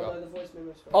got to talk about? The voice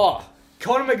memo stopped. Oh,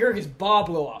 Connor McGregor's bar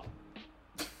blew up.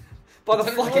 By the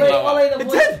fucking... Ollie, the It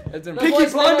voice, did! It didn't. the Peaky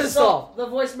voice memo Blinders stopped. The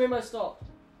voice memo stopped.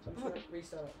 I'm trying to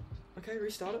restart it. Okay,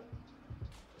 restart it.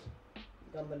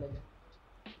 Gumba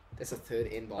nigga. That's a third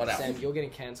N Oh, bomb. no. Sam, you're getting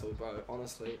cancelled, bro.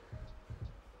 Honestly.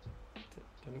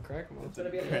 Didn't crack, man. It's gonna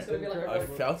be like a I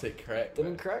felt it crack.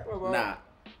 Didn't crack, my bro. Nah.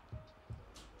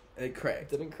 It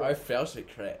cracked. Didn't crack. I felt it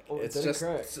crack. Oh, it It's didn't just,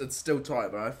 crack. it's still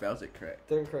tight, but I felt it crack.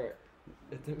 Didn't crack.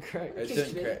 It didn't crack. It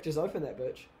didn't crack. Just open that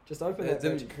bitch. Just open It that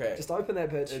bitch. didn't crack. Just open that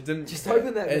bitch. It didn't. Just crack.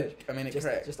 open that bitch. I mean, it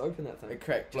cracked. Just open that thing. It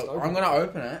cracked. Just Look, open I'm it. gonna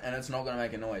open it, and it's not gonna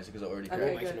make a noise because it already It cracked.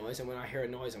 won't Okay, make a good. noise, and when I hear a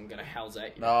noise, I'm gonna howls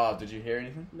at you. No, did you hear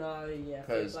anything? No, yeah.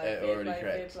 'Cause fair play, it fair already play,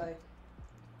 cracked. Fair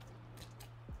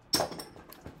play.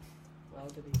 Well,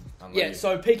 did he? Yeah,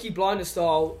 so Peaky Blinders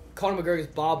style, Conor McGregor's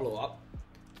bar blew up.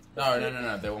 No.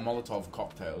 They were Molotov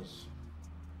cocktails,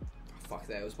 Fuck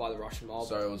that, it was by the Russian mob.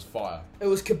 so it was fire. It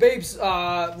was Khabib's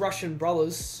Russian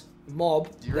brothers mob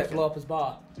Do you that reckon? blew up his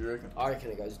bar. Do you reckon? I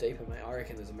reckon it goes deeper, mate. I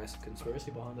reckon there's a massive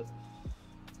conspiracy behind it.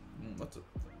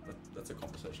 That's a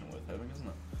conversation worth having, isn't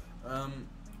it?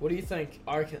 What do you think?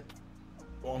 I reckon.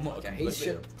 Well, I'm not. Okay, he completely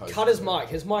should opposed cut to his it. mic.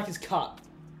 His mic is cut.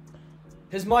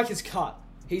 His mic is cut.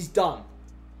 He's done.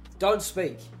 Don't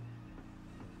speak.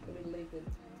 Let me leave it.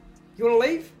 You want to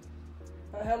leave?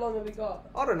 How long have we got?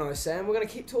 I don't know, Sam. We're gonna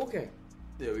keep talking.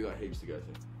 Yeah, we got heaps to go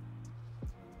through.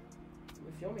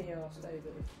 A you want me here, I'll stay.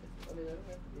 But I mean, I don't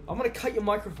have to be. I'm gonna cut your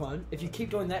microphone if you keep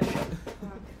doing that shit.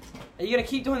 Are you gonna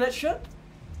keep doing that shit?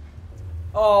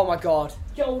 Oh my god.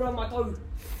 Get hold on my toe.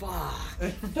 Fuck.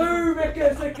 Do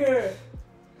Sicker.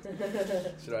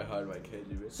 Should I hide my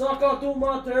KGB? Suck out to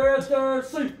my territory,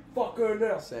 see fucker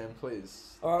now. Sam,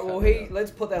 please. Alright, well, cut it out.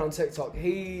 let's put that on TikTok.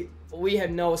 We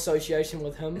have no association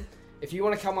with him. If you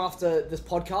want to come after this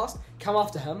podcast, come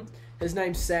after him. His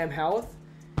name's Sam Howarth.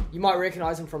 You might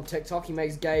recognize him from TikTok. He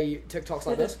makes gay TikToks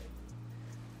like this.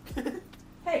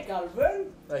 Hey,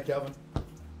 Calvin. Hey, Calvin.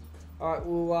 Alright,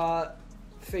 well,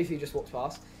 Fifi just walked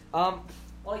past. Oh,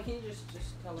 can you just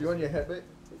tell us? Do you want your hat back?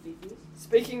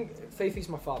 Fifi's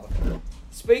my father.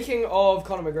 Speaking of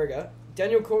Connor McGregor,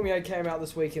 Daniel Cormier came out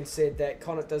this week and said that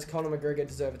does Connor McGregor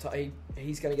deserve a title?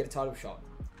 He's going to get a title shot.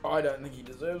 I don't think he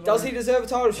deserves Does one. he deserve a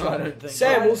title shot? I don't think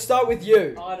Sam, so. we'll start with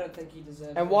you. I don't think he deserves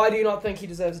And it. why do you not think he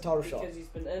deserves a title shot? Because he's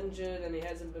been injured and he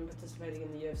hasn't been participating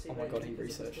in the UFC. Oh my god, he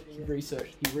because of researched.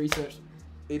 the- He researched.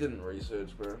 He didn't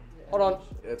research, bro. Yeah. Hold on.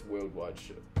 That's worldwide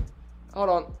shit. Hold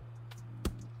on.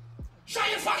 Shut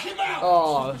your fucking mouth!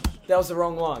 Oh, that was the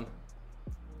wrong one.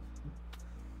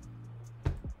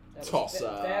 That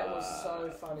was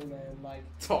so funny, man. Like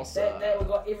Toss that we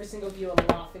got every single viewer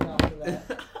laughing after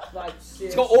that. Like seriously.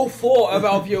 It's got all 4 of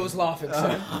our viewers laughing.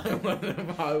 Because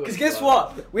Because guess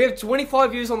what? We have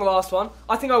 25 views on the last one.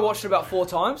 I think I watched it about 4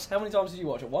 times. How many times did you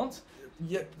watch it? Once?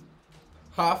 Yeah.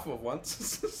 Half of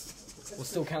once. Well,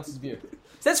 still counts as a view.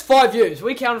 So that's 5 views.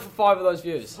 We counted for 5 of those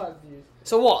views. 5 views.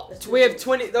 So what? We have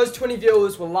 20. Those 20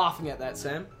 viewers were laughing at that,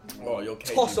 Sam. Oh, your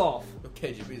KGB. Toss off. Your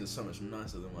KGBs are so much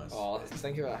nicer than mine. Oh,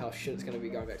 think about how shit it's going to be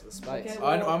going back to the States. Okay.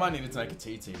 I might need to take a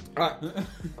TT. Alright.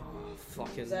 Oh,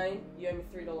 fucking. Zane, you owe me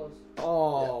 $3.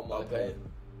 Oh, Yeah, my I'll pay god.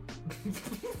 it.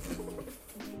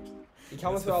 You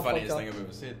come That's with the our funniest podcast. thing I've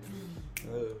ever said.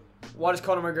 Why does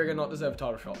Conor McGregor not deserve a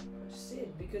title shot? I just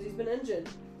said because he's been injured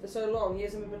for so long. He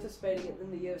hasn't been participating in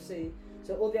the UFC.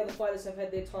 So all the other fighters have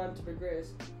had their time to progress.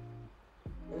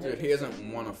 Dude, he hasn't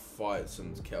won a fight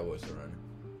since Cowboy Cerrone.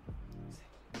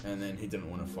 And then he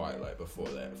didn't win a fight like before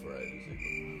that for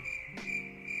ages.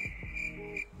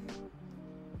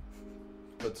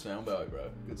 Good soundbite, bro.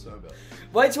 Good soundbite.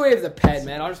 Wait till we have the pad,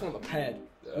 man. I just want the pad.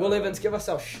 Will Uh, Evans, give us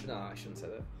our No, I shouldn't say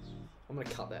that. I'm going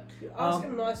to cut that. Ask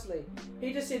him nicely.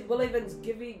 He just said, "Will Evans,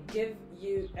 give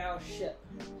you our shit."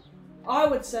 I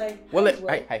would say,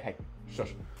 hey,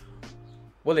 shush.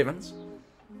 Will Evans,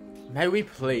 may we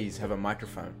please have a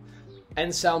microphone?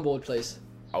 And soundboard, please.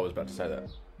 I was about to say that.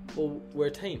 Well, we're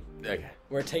a team. Okay.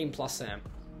 We're a team plus Sam.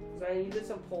 Zane, you did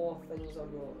some poor things on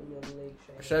your leg,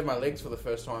 I Shane. shaved my legs for the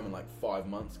first time in like 5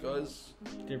 months, guys.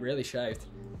 They're really shaved.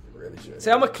 Really shaved.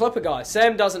 See, I'm a clipper guy.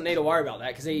 Sam doesn't need to worry about that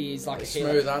because he's like They're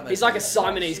a smooth, aren't they? He's like a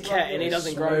Siamese cat and he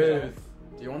doesn't grow. Smooth.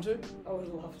 Do you want to? I would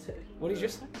love to. What did you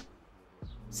just say?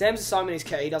 Sam's a Siamese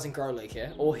cat. He doesn't grow leg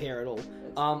hair or hair at all.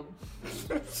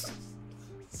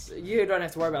 So you don't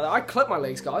have to worry about that. I clip my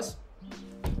legs, guys.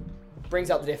 Brings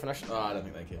out the definition. Oh, I don't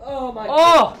think they care. Oh my Oh!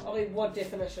 god. I mean, what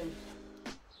definition?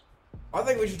 I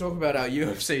think we should talk about our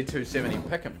UFC 270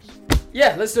 pick'ems.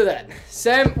 Yeah, let's do that.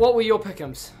 Sam, what were your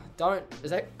pick'ems?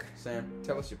 Is that? Sam,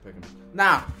 tell us your pick'ems.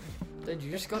 Nah, Dude,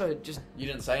 you just gotta you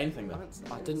didn't say anything though.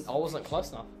 I wasn't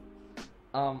close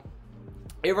enough.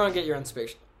 Everyone get your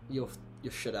inspection. Your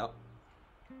shit out.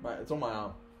 Mate, it's on my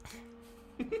arm.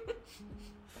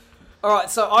 Alright,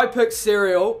 so I picked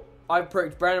Serial. I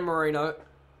picked Brandon Moreno.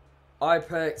 I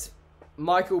picked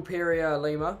Michael Pereira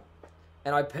Lima.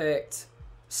 And I picked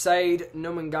Said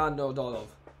Nurmagomedov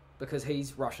because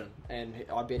he's Russian. And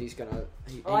I bet he's gonna...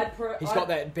 He's got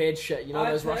that beard shit. You know I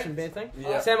those picked- Russian beard thing?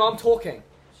 Yeah. Sam, I'm talking.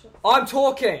 I'm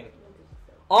talking!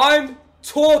 I'm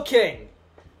talking!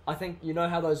 I think you know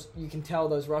how you can tell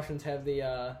those Russians have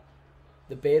the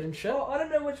beard and shit? Oh, I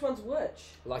don't know which one's which.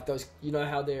 Like those, you know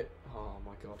how they're... Oh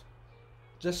my god.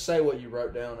 Just say what you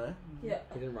wrote down, eh? Yeah.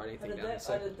 He didn't write I anything did down. that.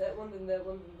 So. I did that one, then that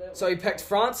one, then that one. So he picked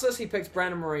Francis, he picked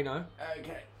Brandon Moreno.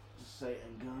 Okay. Just say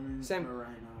Ngannou, Sam- Moreno,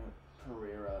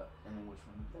 Pereira, and then which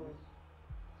one? That one.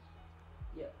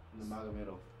 Yeah.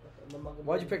 Nurmagomedov. Okay,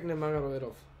 Why'd you pick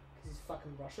Nurmagomedov? Because he's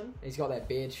fucking Russian. He's got that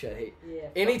beard shit. Yeah.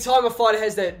 Anytime a fighter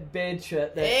has that beard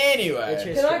shit, that Anyway.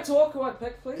 It's Can I talk who I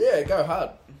picked, please? Yeah, go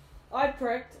hard. I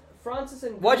picked Francis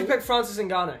and. why'd you pick Francis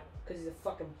Ngannou? Because he's a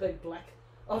fucking big black.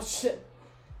 Oh shit.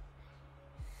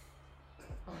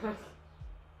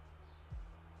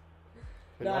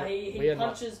 Nah, he We are not-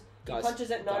 punches. He guys, punches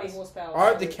at 90 guys. horsepower. I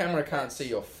hope the camera can't see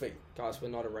your feet. Guys, we're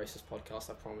not a racist podcast.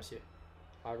 I promise you.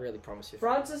 I really promise you.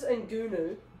 Francis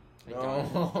Ngannou. Ngannou.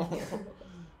 Oh.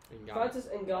 Ngannou. Francis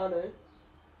Ngannou.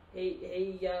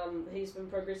 He's been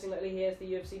progressing lately. He has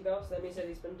the UFC belt, so that means that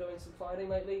he's been doing some fighting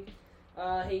lately.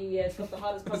 He has got the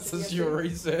hardest punch This at is UFC. your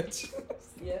research.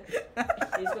 Yeah.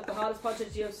 He's got the hardest punch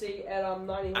at UFC at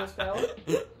 90 horsepower.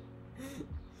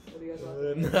 What do you guys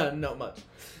like? No, not much.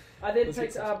 I then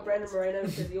picked Brandon Moreno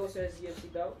because he also has a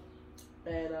UFC belt.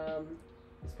 And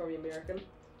he's probably American.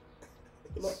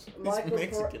 Michael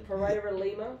Mexican. Pereira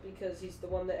Lima because he's the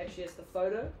one that actually has the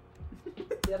photo.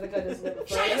 The other guy doesn't have a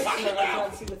photo, so I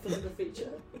can't see the physical feature.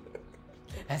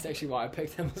 That's actually why I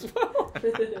picked him as well.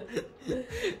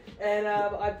 And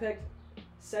I picked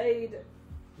Said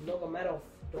Nurmagomedov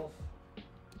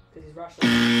because he's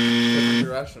Russian.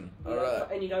 You're Russian.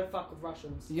 Alright. And you don't fuck with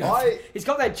Russians. Yeah. He's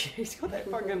got that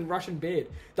fucking Russian beard.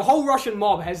 The whole Russian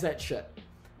mob has that shit.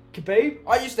 Khabib?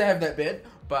 I used to have that beard,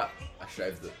 but I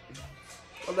shaved it.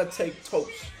 Well, let's take toast.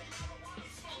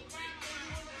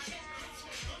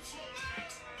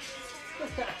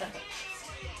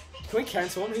 Can we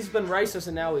cancel him? He's been racist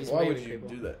and now he's Why would memeing you people.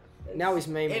 do that? Now he's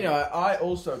memeing. Anyway, I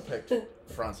also picked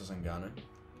Francis Ngannou.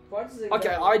 Why does it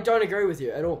Okay, go- I don't agree with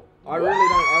you at all. I really don't.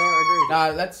 I don't agree with you.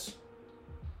 Nah, that's...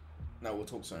 No, we'll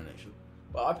talk soon, actually.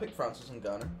 But I picked Francis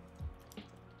Ngannou.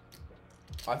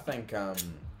 I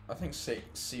think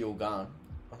Seal Gun.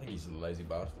 I think he's a lazy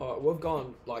bastard. Oh, we've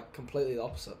gone like completely the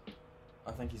opposite.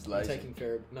 I think he's You're lazy. taking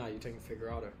you're taking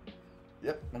Figueroa.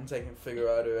 Yep, I'm taking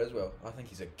Figueroa as well. I think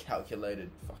he's a calculated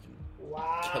fucking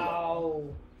Wow.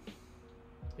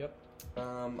 Yep.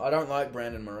 I don't like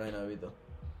Brandon Moreno either.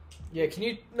 Yeah, can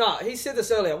you? Nah, he said this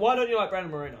earlier. Why don't you like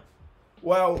Brandon Moreno?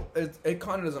 Well, it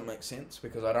kind of doesn't make sense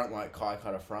because I don't like Kai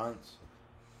Kattar France.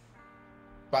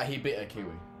 But he beat a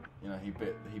Kiwi. You know, he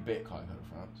beat Kai Kattar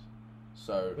France.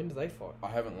 So When did they fight? I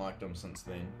haven't liked him since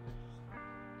then.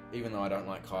 Even though I don't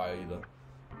like Kai either.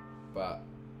 But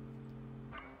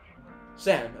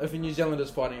Sam, if a New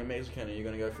Zealander's fighting a Mexican, are you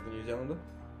going to go for the New Zealander?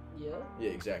 Yeah. Yeah,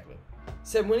 exactly.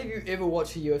 Sam, when have you ever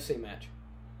watched a UFC match?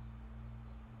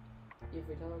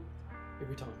 Every time.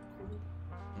 Every time.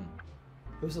 Mm.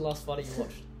 Who was the last fighter you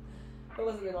watched? Who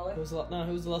was it then, Ollie? Who was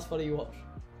the last fighter you watched?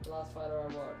 The last fight I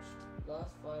watched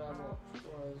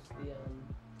was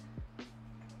the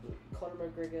Connor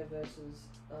Mcgregor versus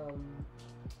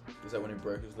Is that when he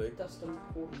broke his leg? Dustin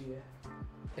Poirier.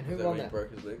 And Is who that won when he that?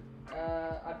 broke his leg?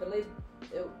 I believe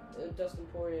it Dustin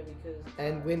Poirier because.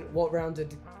 And what round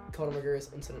did Connor McGregor's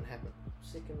incident happen?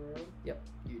 Second round. Yep.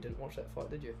 You didn't watch that fight,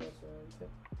 did you? First round. Yep.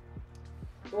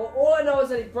 Well, all I know is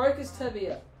that he broke his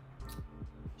tibia.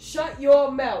 Shut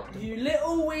your mouth, you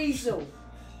little weasel.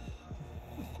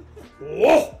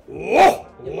 Your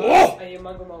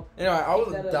mongrel mom. Anyway, I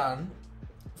wasn't That, done.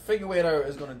 Figueroa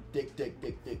is going to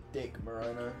dick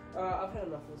Moreno. I've had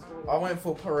enough of this story. I went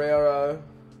for Pereira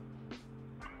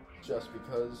just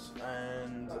because,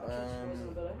 and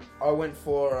I went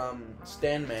for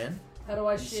Stan Man How do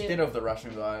I share? instead of the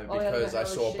Russian guy Oh, yeah, because how I do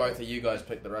I saw share? both of you guys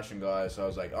pick the Russian guy, so I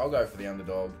was like, I'll go for the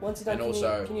underdog. Once you're done, and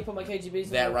also, can you put my KGBs in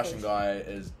that my Russian face? guy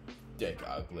is dick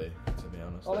ugly, to be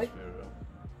honest. Ollie? Let's be real.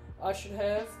 I should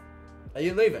have. Are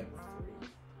you leaving?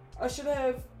 I should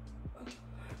have.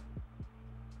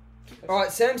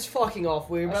 Alright, Sam's fucking off.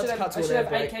 We're about to cut to I an should ad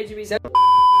have 8 break. KGBs. Sam-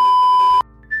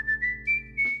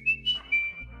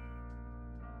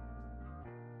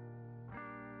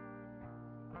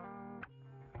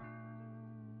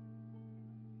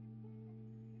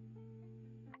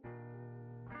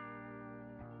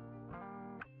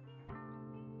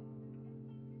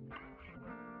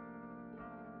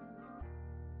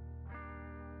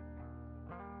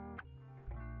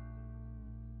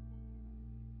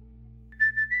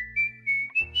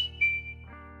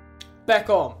 Back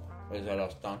on. Is that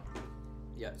us done?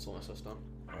 Yeah, it's almost us done.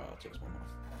 Alright, I'll text my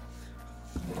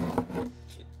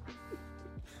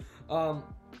mum.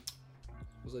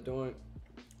 What was I doing?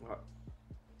 Right.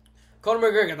 Conor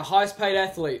McGregor, the highest paid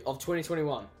athlete of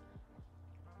 2021.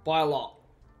 By a lot.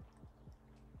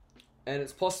 And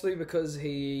it's possibly because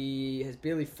he has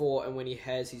barely fought, and when he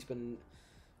has, he's been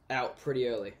out pretty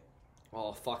early.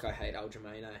 Oh, fuck, I hate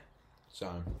Aljamain, eh?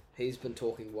 So, He's been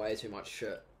talking way too much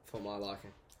shit for my liking.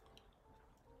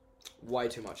 Way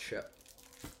too much shit.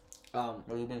 what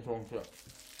have you been talking about?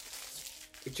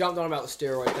 He jumped on about the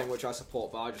steroid thing, which I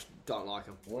support, but I just don't like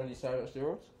him. What did he say about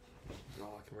steroids?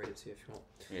 Oh, I can read it to you if you want.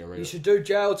 Yeah, read You it. should do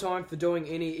jail time for doing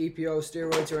any EPO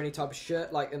steroids or any type of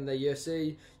shit, like in the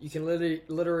UFC. You can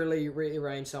literally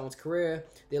rearrange someone's career,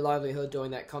 their livelihood doing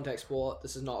that contact sport.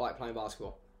 This is not like playing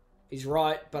basketball. He's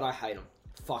right, but I hate him.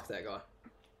 Fuck that guy.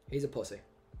 He's a pussy.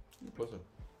 Pussy.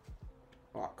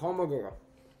 Alright, Conor McGregor.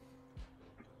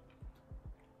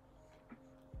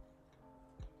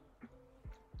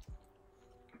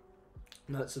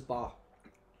 No, it's a bar.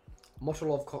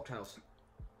 Motolov cocktails.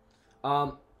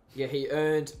 Yeah, he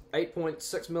earned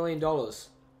 $8.6 million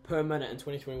per minute in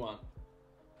 2021.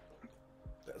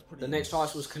 The next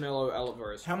highest was Canelo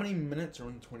Alvarez. How many minutes are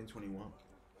in 2021?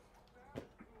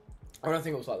 I don't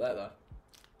think it was like that though.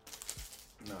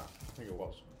 Nah, I think it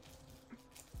was.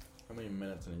 How many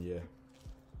minutes in a year?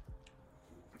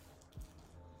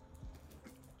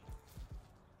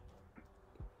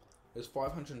 There's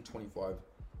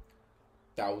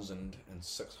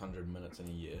 525,600 minutes in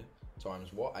a year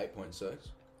times what?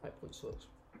 8.6? 8.6.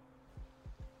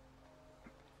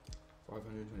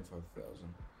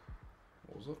 525,000.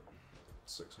 What was it?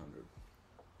 600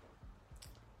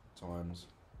 times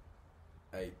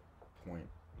 8 point.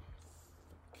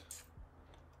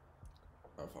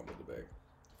 I found the bag.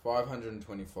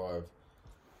 525.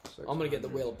 I'm gonna get the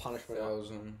wheel of punishment out.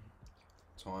 1,000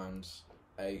 times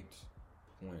 8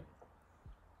 point.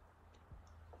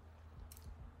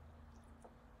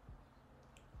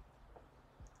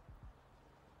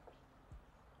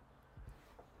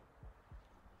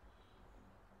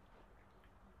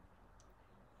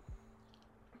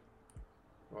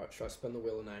 Right, should I spin the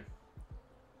wheel of name?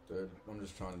 Dude, I'm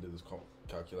just trying to do this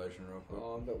calculation real quick.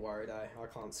 Oh, I'm a bit worried, I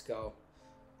can't skull.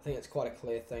 I think it's quite a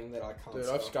clear thing that I can't Dude,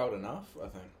 skull. I've sculled enough, I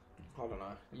think. I don't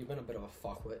know. You've been a bit of a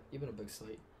fuckwit. You've been a big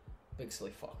silly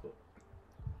fuckwit.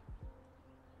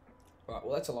 Right,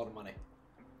 well that's a lot of money.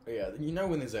 Yeah, you know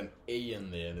when there's an E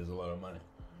in there, there's a lot of money.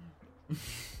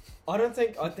 I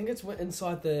think it's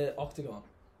inside the octagon.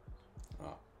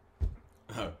 Oh.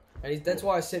 And that's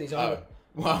why I said he's over. Oh.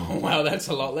 Wow, that's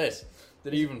a lot less.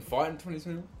 Did he even fight in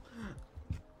 2020?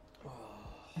 I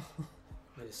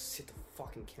just set the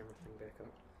fucking camera thing back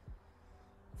up.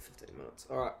 15 minutes.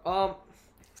 Alright,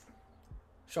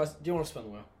 do you want to spin the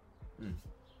wheel?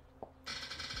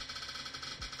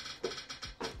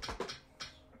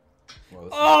 Well,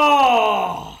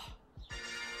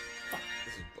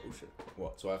 this is bullshit.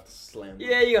 What, so I have to slam them?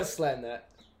 Yeah, you gotta slam that.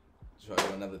 Should I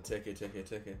do another ticky?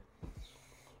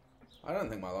 I don't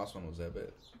think my last one was that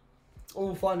bad. Well,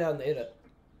 we'll find out in the edit.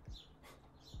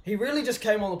 He really just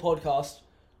came on the podcast,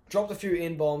 dropped a few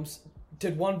N-bombs,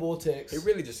 did one vortex. He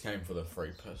really just came for the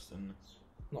free piss, didn't he?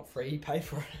 Not free, he paid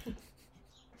for it.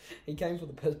 He came for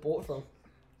the piss bought from.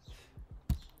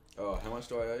 Oh, how much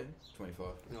do I owe you? 25.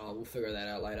 Oh, we'll figure that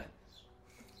out later.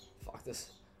 Fuck this.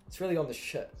 It's really on the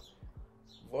shit.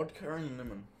 Vodka and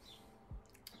lemon.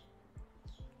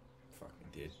 Fucking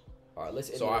dead. Alright,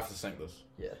 let's end So it. I have to sink this.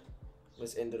 Yeah.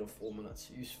 Let's end it in 4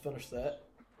 minutes. You finish that.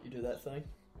 You do that thing.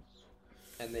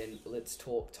 And then let's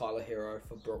talk Tyler Hero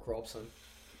for Brooke Robson.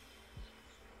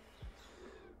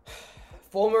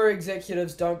 Former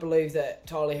executives don't believe that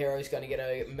Tyler Hero is going to get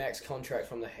a max contract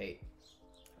from the Heat.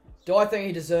 Do I think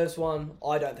he deserves one?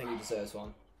 I don't think he deserves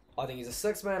one. I think he's a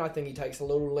six man. I think he takes a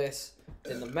little less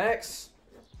than the max.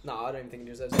 No, I don't even think he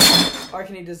deserves it. I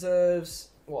reckon he deserves,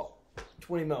 what,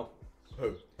 20 mil.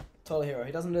 Who? Tyler Hero.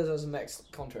 He doesn't deserve a max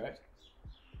contract.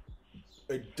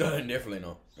 Definitely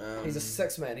not. He's a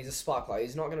six man. He's a spark plug.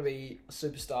 He's not going to be a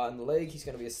superstar in the league. He's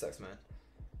going to be a six man.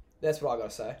 That's what I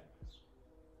got to say.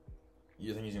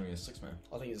 You think he's going to be a six man?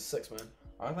 I think he's a six man.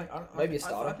 Maybe a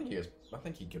starter. I think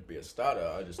he could be a starter.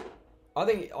 I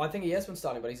think he has been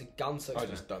starting, but he's a gun six man. I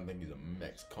just don't think he's a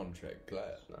max contract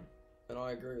player. No. And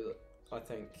I agree with it. I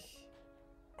think.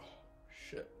 Oh,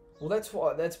 shit. Well, that's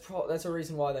a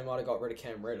reason why they might have got rid of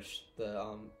Cam Reddish,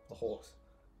 the Hawks.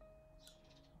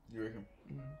 You reckon?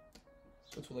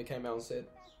 That's what they came out and said.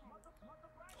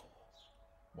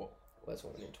 What? Well, that's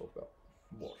what we need to talk about.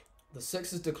 What? The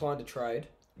Sixers declined to trade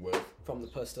With? from the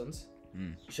Pistons.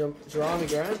 Mm. Grant.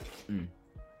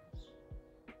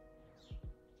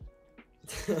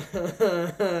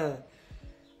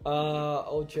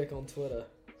 I'll check on Twitter.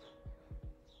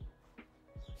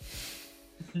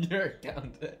 Your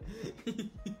account.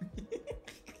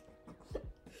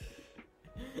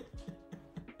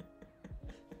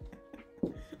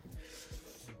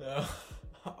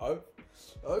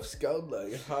 I've sculled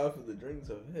like half of the drinks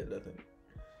I've had, I think.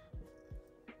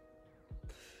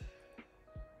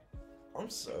 I'm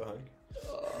so hungry.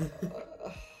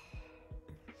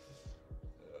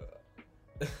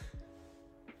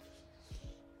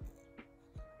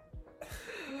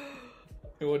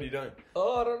 What are you doing?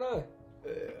 Oh, I don't know.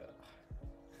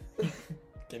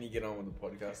 Can you get on with the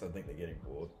podcast? I think they're getting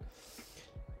bored.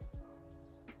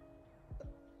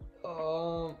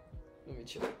 Let me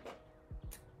check.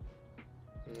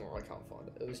 No, I can't find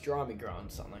it. It was Dry Me Grind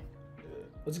something. Yeah.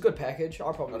 It was a good package.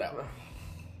 I probably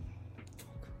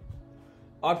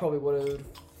would have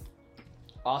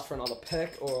asked for another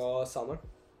pick or something.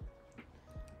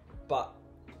 But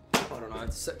I don't know.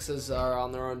 The Sixers are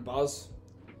on their own buzz.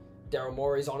 Daryl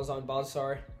Morey's on his own buzz,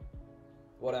 sorry.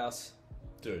 What else?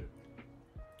 Dude,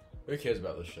 who cares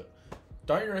about this shit?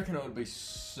 Don't you reckon it would be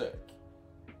sick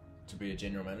To be a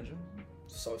general manager?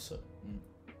 So sick.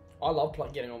 I love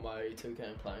getting on my 2K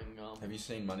and playing. Have you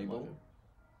seen Moneyball?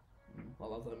 I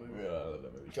love that movie. Yeah, I love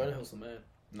that movie. Jonah Hill's the man.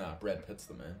 Nah, Brad Pitt's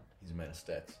the man. He's a man of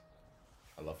stats.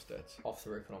 I love stats. Off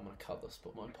the record, I'm gonna cut this,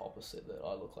 but my papa said that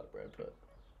I look like Brad Pitt.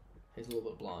 He's a little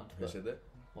bit blind. Who said that?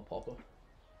 My papa.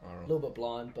 Alright. A little bit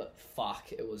blind, but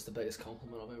fuck, it was the biggest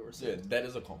compliment I've ever received. Yeah, that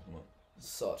is a compliment.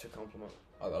 Such a compliment.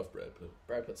 I love Brad Pitt.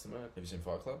 Brad Pitt's the man. Have you seen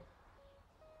Fight Club?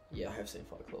 Yeah, I have seen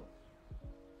Fight Club. I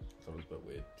thought it was a bit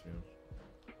weird, to be honest.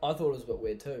 I thought it was a bit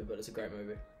weird too, but it's a great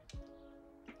movie.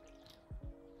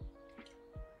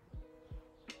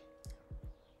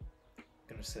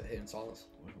 Gonna sit here in silence.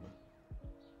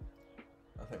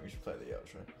 I think we should play the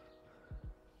outro.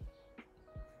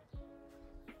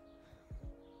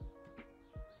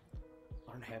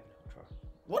 I don't have an outro.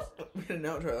 What? We had an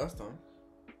outro last time.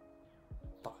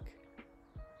 Fuck.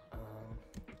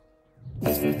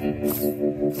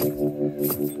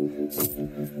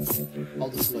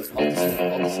 Hold the salute. Hold the salute.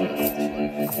 Hold the salute.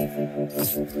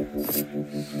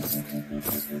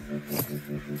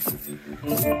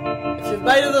 If you've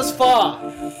made it this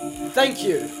far, thank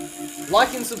you.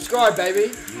 Like and subscribe, baby.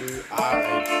 You are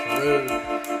a true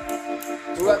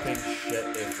talking shit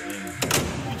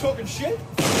FM. You talking shit?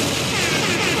 Fuck,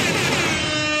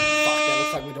 that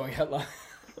looks like we're doing Hitler.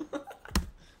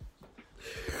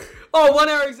 Oh, 1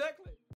 hour exactly.